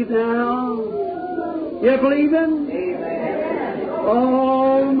believe now. You believing? Amen.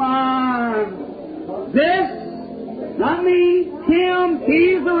 Oh my! This, not me, Him.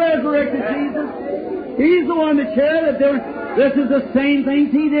 He's the resurrected Jesus. He's the one that said that this is the same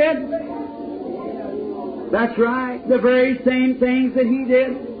things He did. That's right, the very same things that He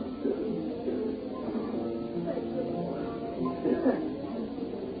did.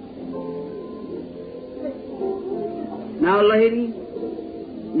 Now, lady,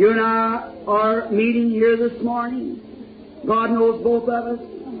 you and I are meeting here this morning. God knows both of us.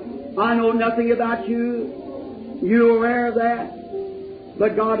 I know nothing about you. You're aware of that.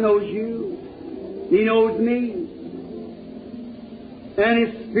 But God knows you. He knows me. And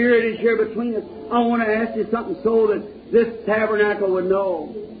His Spirit is here between us. I want to ask you something so that this tabernacle would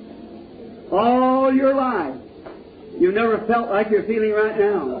know. All your life, you've never felt like you're feeling right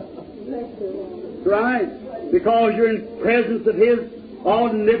now. Right? Because you're in the presence of His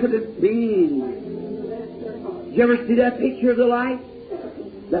omnipotent being. Did you ever see that picture of the light?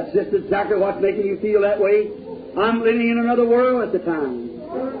 That's just exactly what's making you feel that way. I'm living in another world at the time.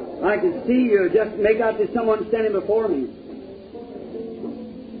 I can see you, just make out there's someone standing before me.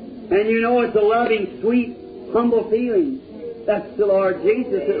 And you know it's a loving, sweet, humble feeling. That's the Lord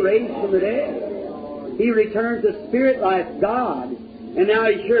Jesus that raised from the dead. He returns to spirit life, God. And now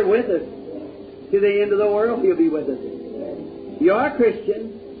He's here with us. To the end of the world, He'll be with us. You are a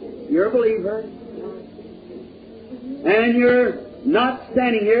Christian. You're a believer. And you're not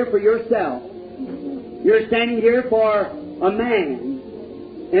standing here for yourself. You're standing here for a man.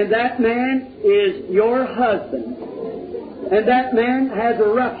 And that man is your husband. And that man has a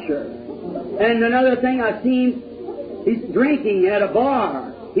rupture. And another thing I've seen, he's drinking at a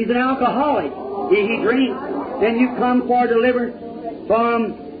bar. He's an alcoholic. He drinks. And you come for deliverance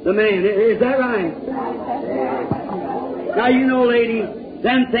from the man. Is that right? Now you know, lady,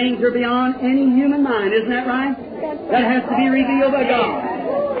 them things are beyond any human mind. Isn't that right? That has to be revealed by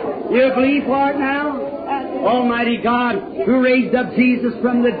God. You believe for it now? Almighty God, who raised up Jesus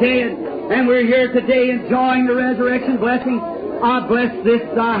from the dead, and we're here today enjoying the resurrection blessing. I bless this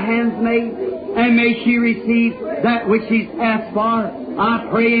thy handmaid, and may she receive that which she's asked for. I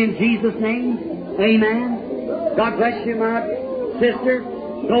pray in Jesus' name. Amen. God bless you, my sister.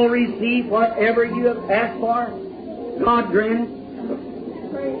 Go receive whatever you have asked for. God grant it.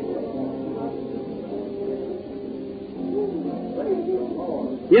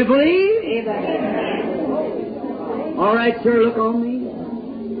 You believe? All right, sir, look on me.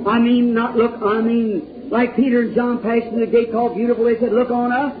 I mean, not look, I mean, like Peter and John passed through the gate called Beautiful, they said, look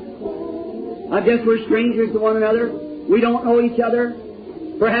on us. I guess we're strangers to one another. We don't know each other.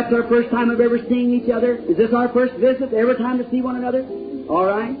 Perhaps our first time of ever seeing each other. Is this our first visit, every time to see one another? All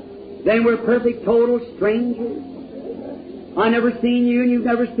right. Then we're perfect, total strangers. I never seen you and you've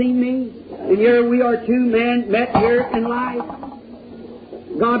never seen me. And here we are, two men met here in life.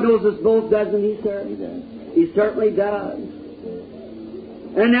 God knows us both, doesn't He, sir? He does. He certainly does.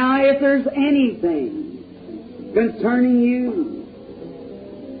 And now if there's anything concerning you,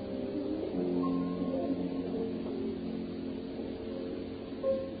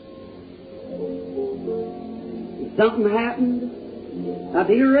 if something happened, now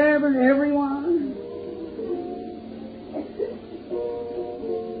be reverent, everyone.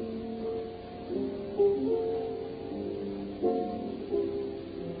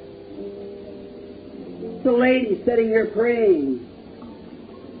 The lady sitting here praying.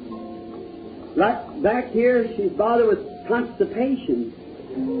 Right back here, she's bothered with constipation.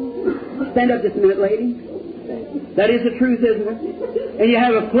 Stand up just a minute, lady. That is the truth, isn't it? And you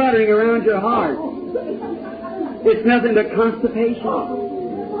have a fluttering around your heart. It's nothing but constipation.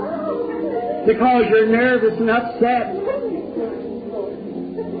 Because you're nervous and upset.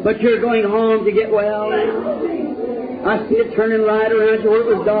 But you're going home to get well. I see it turning light around you where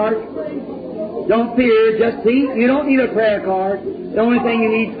it was dark. Don't fear, just see. You don't need a prayer card. The only thing you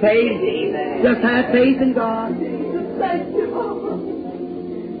need is faith. Just have faith in God.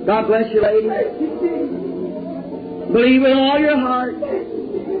 God bless you, lady. Believe with all your heart.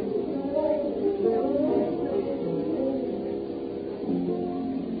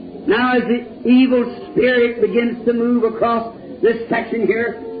 Now as the evil spirit begins to move across this section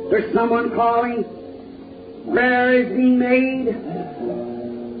here, there's someone calling. Prayer is being made.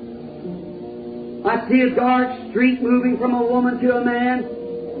 I see a dark streak moving from a woman to a man.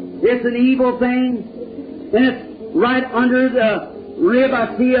 It's an evil thing. And it's right under the rib.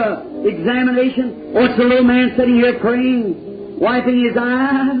 I see a examination. Oh, it's a little man sitting here praying, wiping his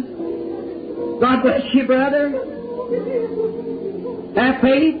eyes. God bless you, brother. Have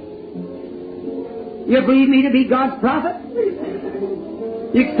faith. You believe me to be God's prophet?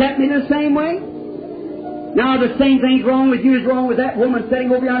 You accept me the same way? Now the same thing's wrong with you as wrong with that woman sitting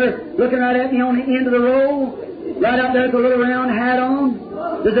over yonder looking right at me on the end of the row. Right out there with a little round hat on.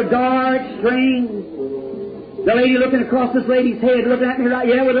 There's a dark string. The lady looking across this lady's head, looking at me right,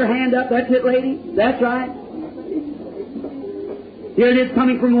 yeah, with her hand up. That's it, lady. That's right. Here it is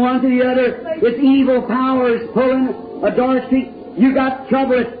coming from one to the other. Its evil power is pulling a dark streak. You got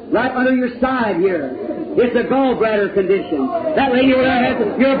trouble right under your side here. It's a gallbladder condition. That lady over there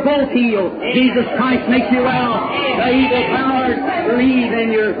has, you're both healed. Jesus Christ makes you well. The evil powers leave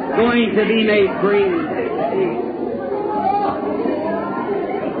and you're going to be made free.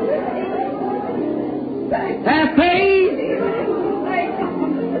 Have faith.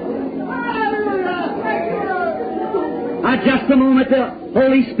 Just a moment, the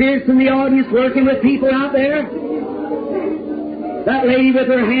Holy Spirit's in the audience working with people out there. That lady with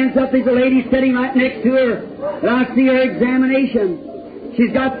her hands up is a lady sitting right next to her. And I see her examination. She's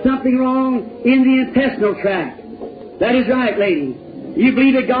got something wrong in the intestinal tract. That is right, lady. You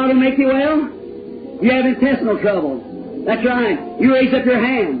believe that God will make you well? You have intestinal trouble. That's right. You raise up your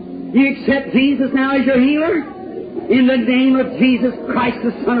hand. You accept Jesus now as your healer? In the name of Jesus Christ,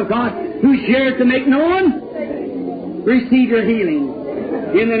 the Son of God, who's here to make known, receive your healing.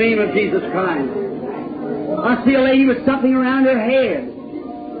 In the name of Jesus Christ. I see a lady with something around her head.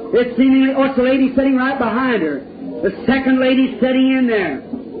 It's seemingly, it's a lady sitting right behind her. The second lady sitting in there.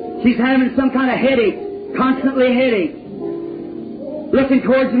 She's having some kind of headache, constantly headache. Looking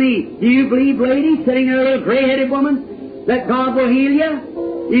towards me. Do you believe, lady, sitting there, a little gray-headed woman, that God will heal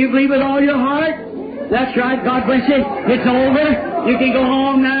you? Do you believe with all your heart? That's right. God bless you. It's over. You can go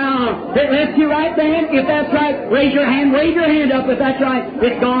home now. It left you right then. If that's right, raise your hand. Wave your hand up if that's right.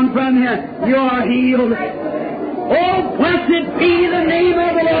 It's gone from here. You are healed. Oh, blessed be the name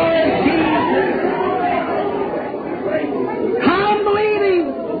of the Lord Jesus. Come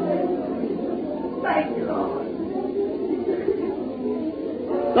believing. Thank you, Lord.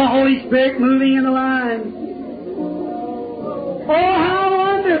 The Holy Spirit moving in the line. Oh, how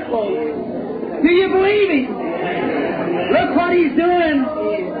wonderful. Do you believe Him? Look what He's doing.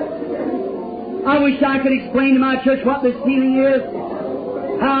 I wish I could explain to my church what this healing is.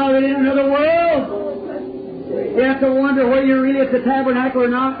 How that in another world, you have to wonder whether you're really at the tabernacle or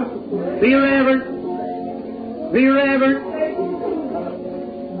not. Be reverent. Be reverent.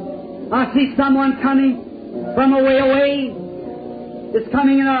 I see someone coming from a way away. It's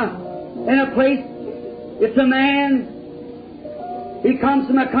coming in a place. It's a man. He comes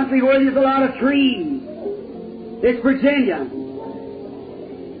from a country where there's a lot of trees. It's Virginia.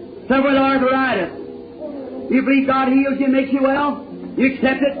 Suffer with arthritis. You believe God heals you, makes you well? You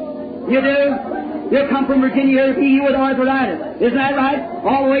accept it? You do? You come from Virginia here to be healed with arthritis. Isn't that right?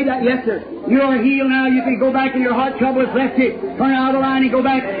 All the way down. Yes, sir. You are healed now. You can go back and your heart trouble has left you. Turn out of the line and go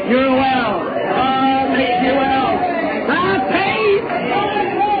back. You're well. God makes you well. Have faith.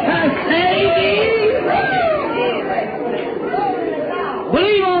 Have faith.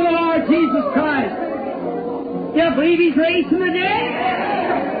 Believe on the Lord Jesus Christ. You believe He's raised from the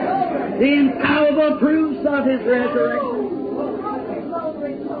dead? The infallible proofs of His resurrection.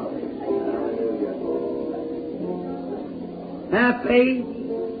 Have faith.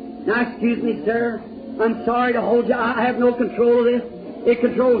 Now, excuse me, sir. I'm sorry to hold you. I have no control of this. It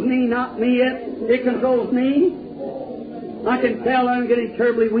controls me, not me yet. It controls me. I can tell I'm getting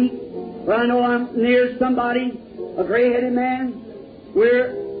terribly weak. But I know I'm near somebody, a gray-headed man.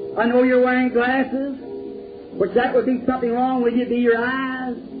 I know you're wearing glasses, which that would be something wrong with you, be your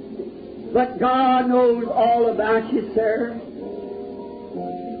eyes. But God knows all about you, sir.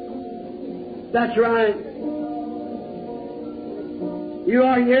 That's right. You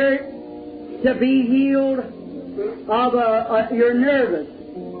are here to be healed of you're nervous,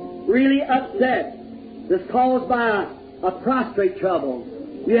 really upset. That's caused by a prostrate trouble.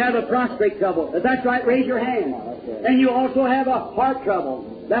 You have a prostrate trouble. If that's right, raise your hand. And you also have a heart trouble.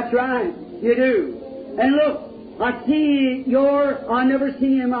 That's right. You do. And look, I see I've never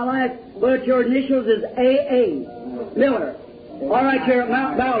seen you in my life, but your initials is A.A. Miller. All right, you're at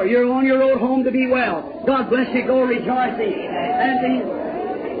Mount Bowler. You're on your road home to be well. God bless you. Go rejoicing. And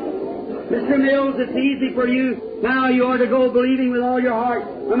Mr. Mills, it's easy for you. Now you are to go believing with all your heart.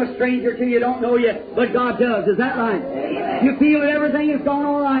 I'm a stranger to you, don't know you, but God does. Is that right? You feel that everything is going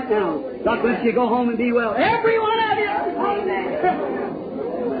all right now. God bless you. Go home and be well. Every one of you.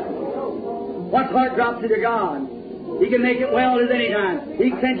 What heart drops into God? He can make it well at any time.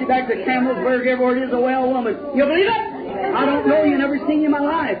 He can send you back to Campbellsburg, everywhere it is, a well woman. You believe it? I don't know you, never seen you in my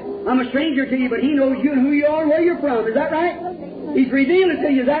life. I'm a stranger to you, but He knows you and who you are and where you're from. Is that right? He's revealed it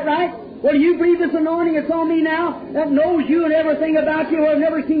to you. Is that right? Well, do you believe this anointing that's on me now that knows you and everything about you? I've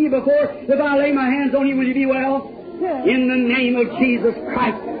never seen you before. If I lay my hands on you, will you be well? In the name of Jesus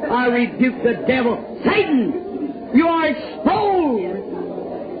Christ, I rebuke the devil. Satan, you are exposed.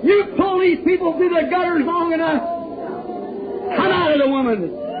 You pull these people through the gutters long enough. Come out of the woman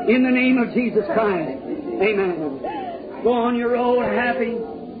in the name of Jesus Christ. Amen. Go on your road happy.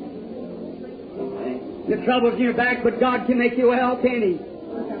 The trouble's in your back, but God can make you well, can He?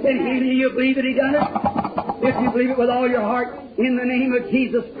 Can He heal you? You believe that He done it? If you believe it with all your heart, in the name of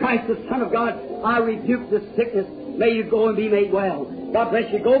Jesus Christ, the Son of God, I rebuke this sickness. May you go and be made well. God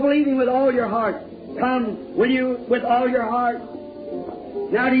bless you. Go believing with all your heart. Come, will you, with all your heart?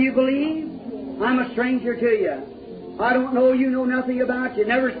 Now, do you believe? I'm a stranger to you. I don't know you, know nothing about you.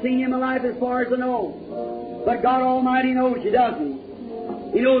 Never seen you in my life as far as I know. But God Almighty knows you, doesn't He?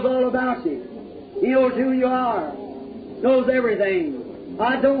 He knows all about you. He knows who you are. Knows everything.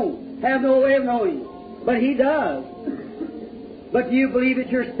 I don't have no way of knowing. But He does. But do you believe that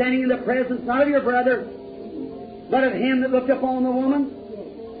you're standing in the presence not of your brother, but of Him that looked upon the woman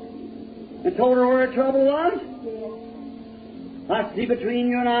and told her where her trouble was? I see between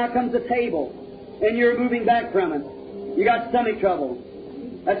you and I comes a table, and you're moving back from it. You got stomach trouble.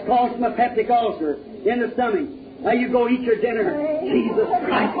 That's caused from a peptic ulcer in the stomach. Now you go eat your dinner. Jesus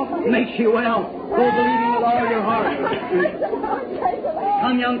Christ makes you well. Go believing with all your heart.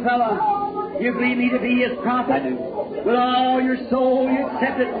 Come, young fella. You believe me to be His prophet? With all your soul, you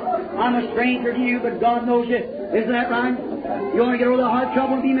accept it. I'm a stranger to you, but God knows you. Isn't that right? You want to get over the heart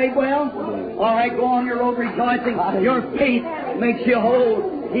trouble and be made well? All right, go on your road rejoicing. Your faith makes you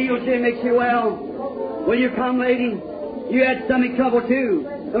whole, heals you, makes you well. Will you come, lady? You had stomach trouble too.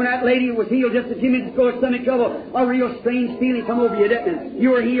 And when that lady was healed just a few minutes ago with stomach trouble, a real strange feeling come over you, didn't it? You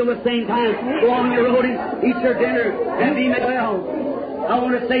were healed at the same time. Go on your road and eat your dinner and be made well. I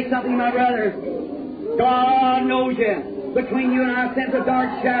want to say something, my brother. God knows you. Between you and I stands a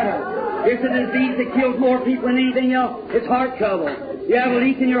dark shadow. It's a disease that kills more people than anything else. It's heart trouble. You have a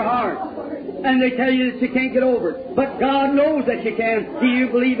leak in your heart. And they tell you that you can't get over it. But God knows that you can. Do you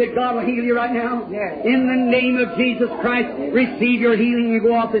believe that God will heal you right now? Yes. In the name of Jesus Christ, receive your healing and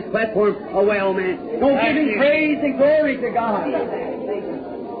go off this platform a well man. Go give Him praise and glory to God.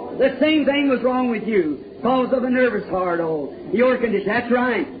 The same thing was wrong with you. Because of a nervous heart, your condition. That's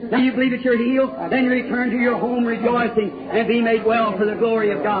right. Now you believe that you're healed, then you return to your home rejoicing and be made well for the glory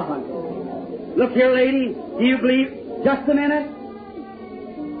of God. Look here, lady. Do you believe? Just a minute.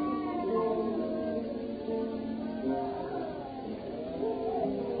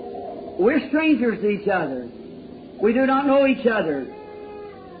 We're strangers to each other. We do not know each other.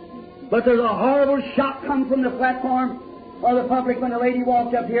 But there's a horrible shock come from the platform of the public when the lady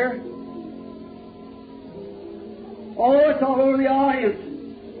walked up here. Oh, it's all over the audience.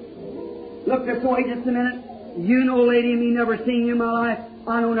 Look this way just a minute. You know, lady, me never seen you in my life.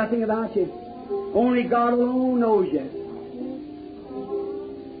 I know nothing about you. Only God alone knows you.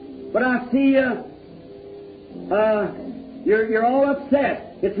 But I see you're all upset.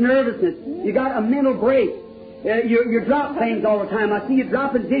 It's nervousness. You got a mental break. You drop things all the time. I see you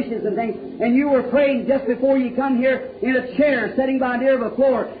dropping dishes and things. And you were praying just before you come here in a chair, sitting by near the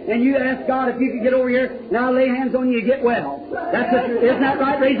floor. And you asked God if you could get over here. Now lay hands on you and get well. Isn't that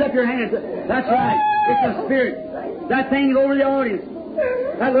right? Raise up your hands. That's right. It's a spirit. That thing is over the audience.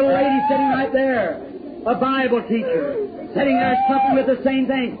 That little lady sitting right there. A Bible teacher. Sitting there suffering with the same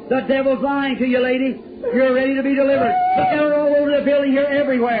thing. The devil's lying to you, lady. You're ready to be delivered. Look out all over the building here,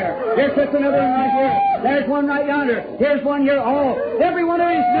 everywhere. Here's just another one right here. There's one right yonder. Here's one here. Every one of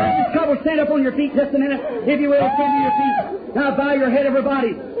these nervous trouble. Stand up on your feet just a minute, if you will. Stand to your feet. Now bow your head,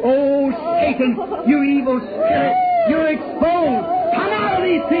 everybody. Oh, Satan, you evil spirit. You're exposed. Come out of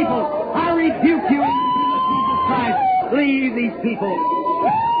these people. I rebuke you in Jesus Christ. Leave these people.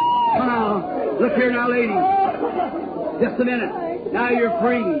 Come on. Look here now, lady. Just a minute. Now you're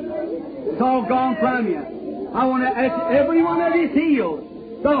free. It's all gone from you. I want to ask every one of you is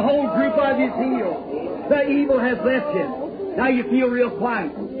healed. The whole group of you is healed. The evil has left you. Now you feel real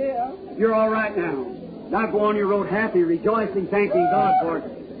quiet. Yeah. You're all right now. Now go on your road happy, rejoicing, thanking God for it.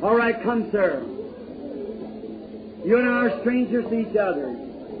 All right, come, sir. You and I are strangers to each other.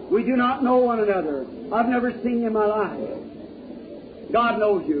 We do not know one another. I've never seen you in my life. God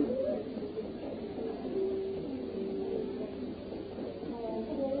knows you.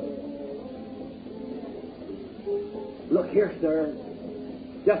 Look here, sir.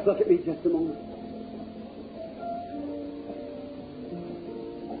 Just look at me just a moment.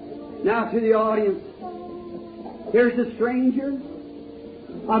 Now to the audience. Here's a stranger.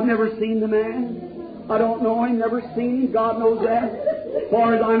 I've never seen the man. I don't know him, never seen him. God knows that. As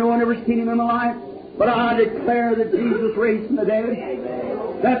far as I know, I've never seen him in my life. But I declare that Jesus raised from the dead.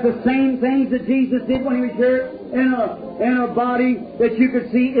 That the same things that Jesus did when He was here in a body that you could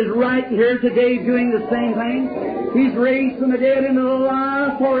see is right here today doing the same thing. He's raised from the dead and is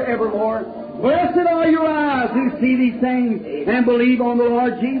alive forevermore. Blessed are your eyes who see these things and believe on the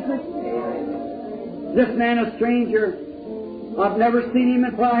Lord Jesus. This man, a stranger, I've never seen him,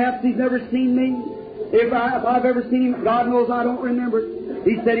 and perhaps he's never seen me. If I've ever seen him, God knows I don't remember it.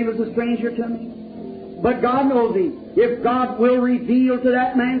 He said he was a stranger to me. But God knows him. If God will reveal to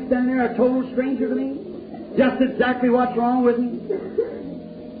that man standing there, a total stranger to me, just exactly what's wrong with him,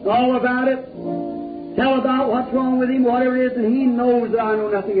 all about it, tell about what's wrong with him, whatever it is, and he knows that I know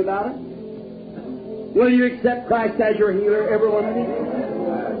nothing about it. Will you accept Christ as your healer, every one of you?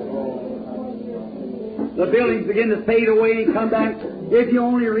 The buildings begin to fade away and come back. If you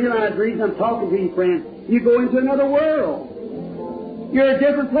only realize the reason I'm talking to you, friend, you go into another world. You're a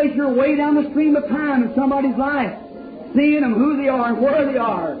different place. You're way down the stream of time in somebody's life, seeing them, who they are, and where they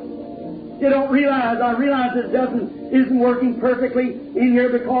are. You don't realize. I realize it isn't working perfectly in here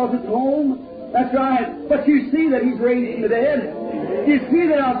because it's home. That's right. But you see that He's raised from the dead. You see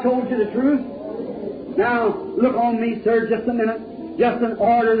that I've told you the truth. Now, look on me, sir, just a minute. Just in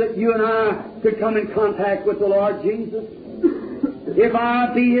order that you and I could come in contact with the Lord Jesus. If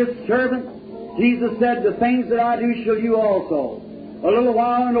I be His servant, Jesus said, the things that I do shall you also. A little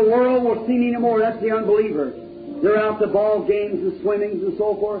while and the world will see me no more. That's the unbelievers. They're out to ball games and swimmings and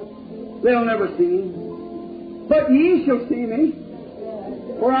so forth. They'll never see me. But ye shall see me,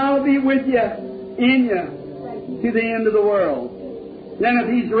 for I'll be with you, in you, to the end of the world. Then if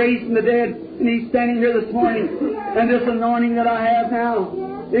He's raised from the dead, and He's standing here this morning, and this anointing that I have now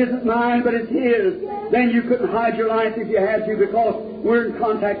isn't mine, but it's His, then you couldn't hide your life if you had to, because we're in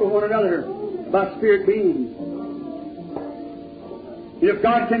contact with one another by spirit beings. If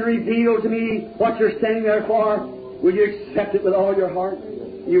God can reveal to me what you're standing there for, will you accept it with all your heart?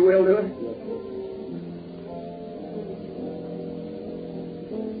 You will do it.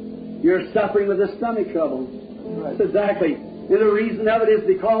 You're suffering with a stomach trouble. That's exactly. And the reason of it is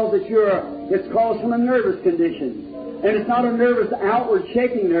because it's caused from a nervous condition. And it's not a nervous, outward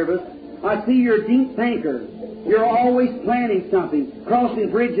shaking nervous. I see you're a deep thinker. You're always planning something,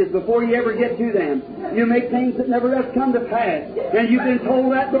 crossing bridges before you ever get to them. You make things that never does come to pass. And you've been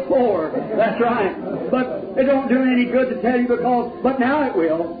told that before. That's right. But it don't do any good to tell you but now it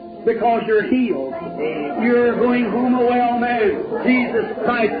will. Because you're healed. You're going home a well man. Jesus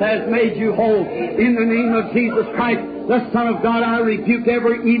Christ has made you whole. In the name of Jesus Christ, the Son of God, I rebuke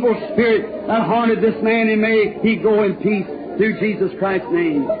every evil spirit that haunted this man, and may he go in peace through Jesus Christ's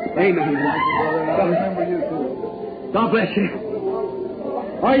name. Amen. God bless you.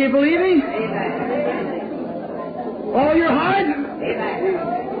 Are you believing? All your heart?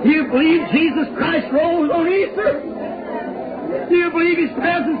 Do you believe Jesus Christ rose on Easter? Do you believe His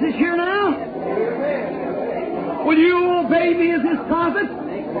presence is here now? Will you obey me as His prophet?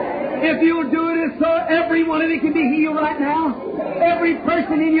 If you'll do it, so every one of you can be healed right now. Every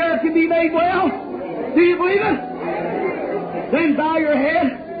person in here can be made well. Do you believe it? Then bow your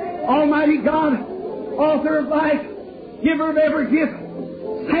head. Almighty God, author of life, giver of every gift,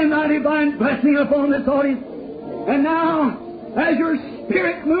 send thy divine blessing upon this audience. And now, as your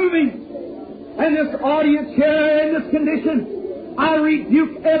Spirit moving, and this audience here in this condition, I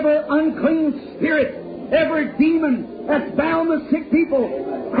rebuke every unclean spirit, every demon that's bound the sick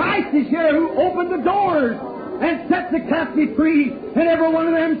people. Christ is here who opened the doors and set the captive free. And every one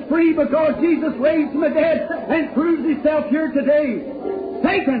of them's free because Jesus raised from the dead and proves Himself here today.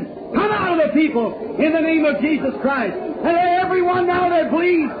 Satan, come out of the people in the name of Jesus Christ. And everyone now that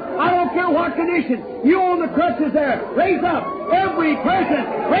bleeds, I don't care what condition, you on the crutches there, raise up. Every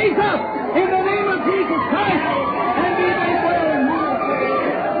person, raise up.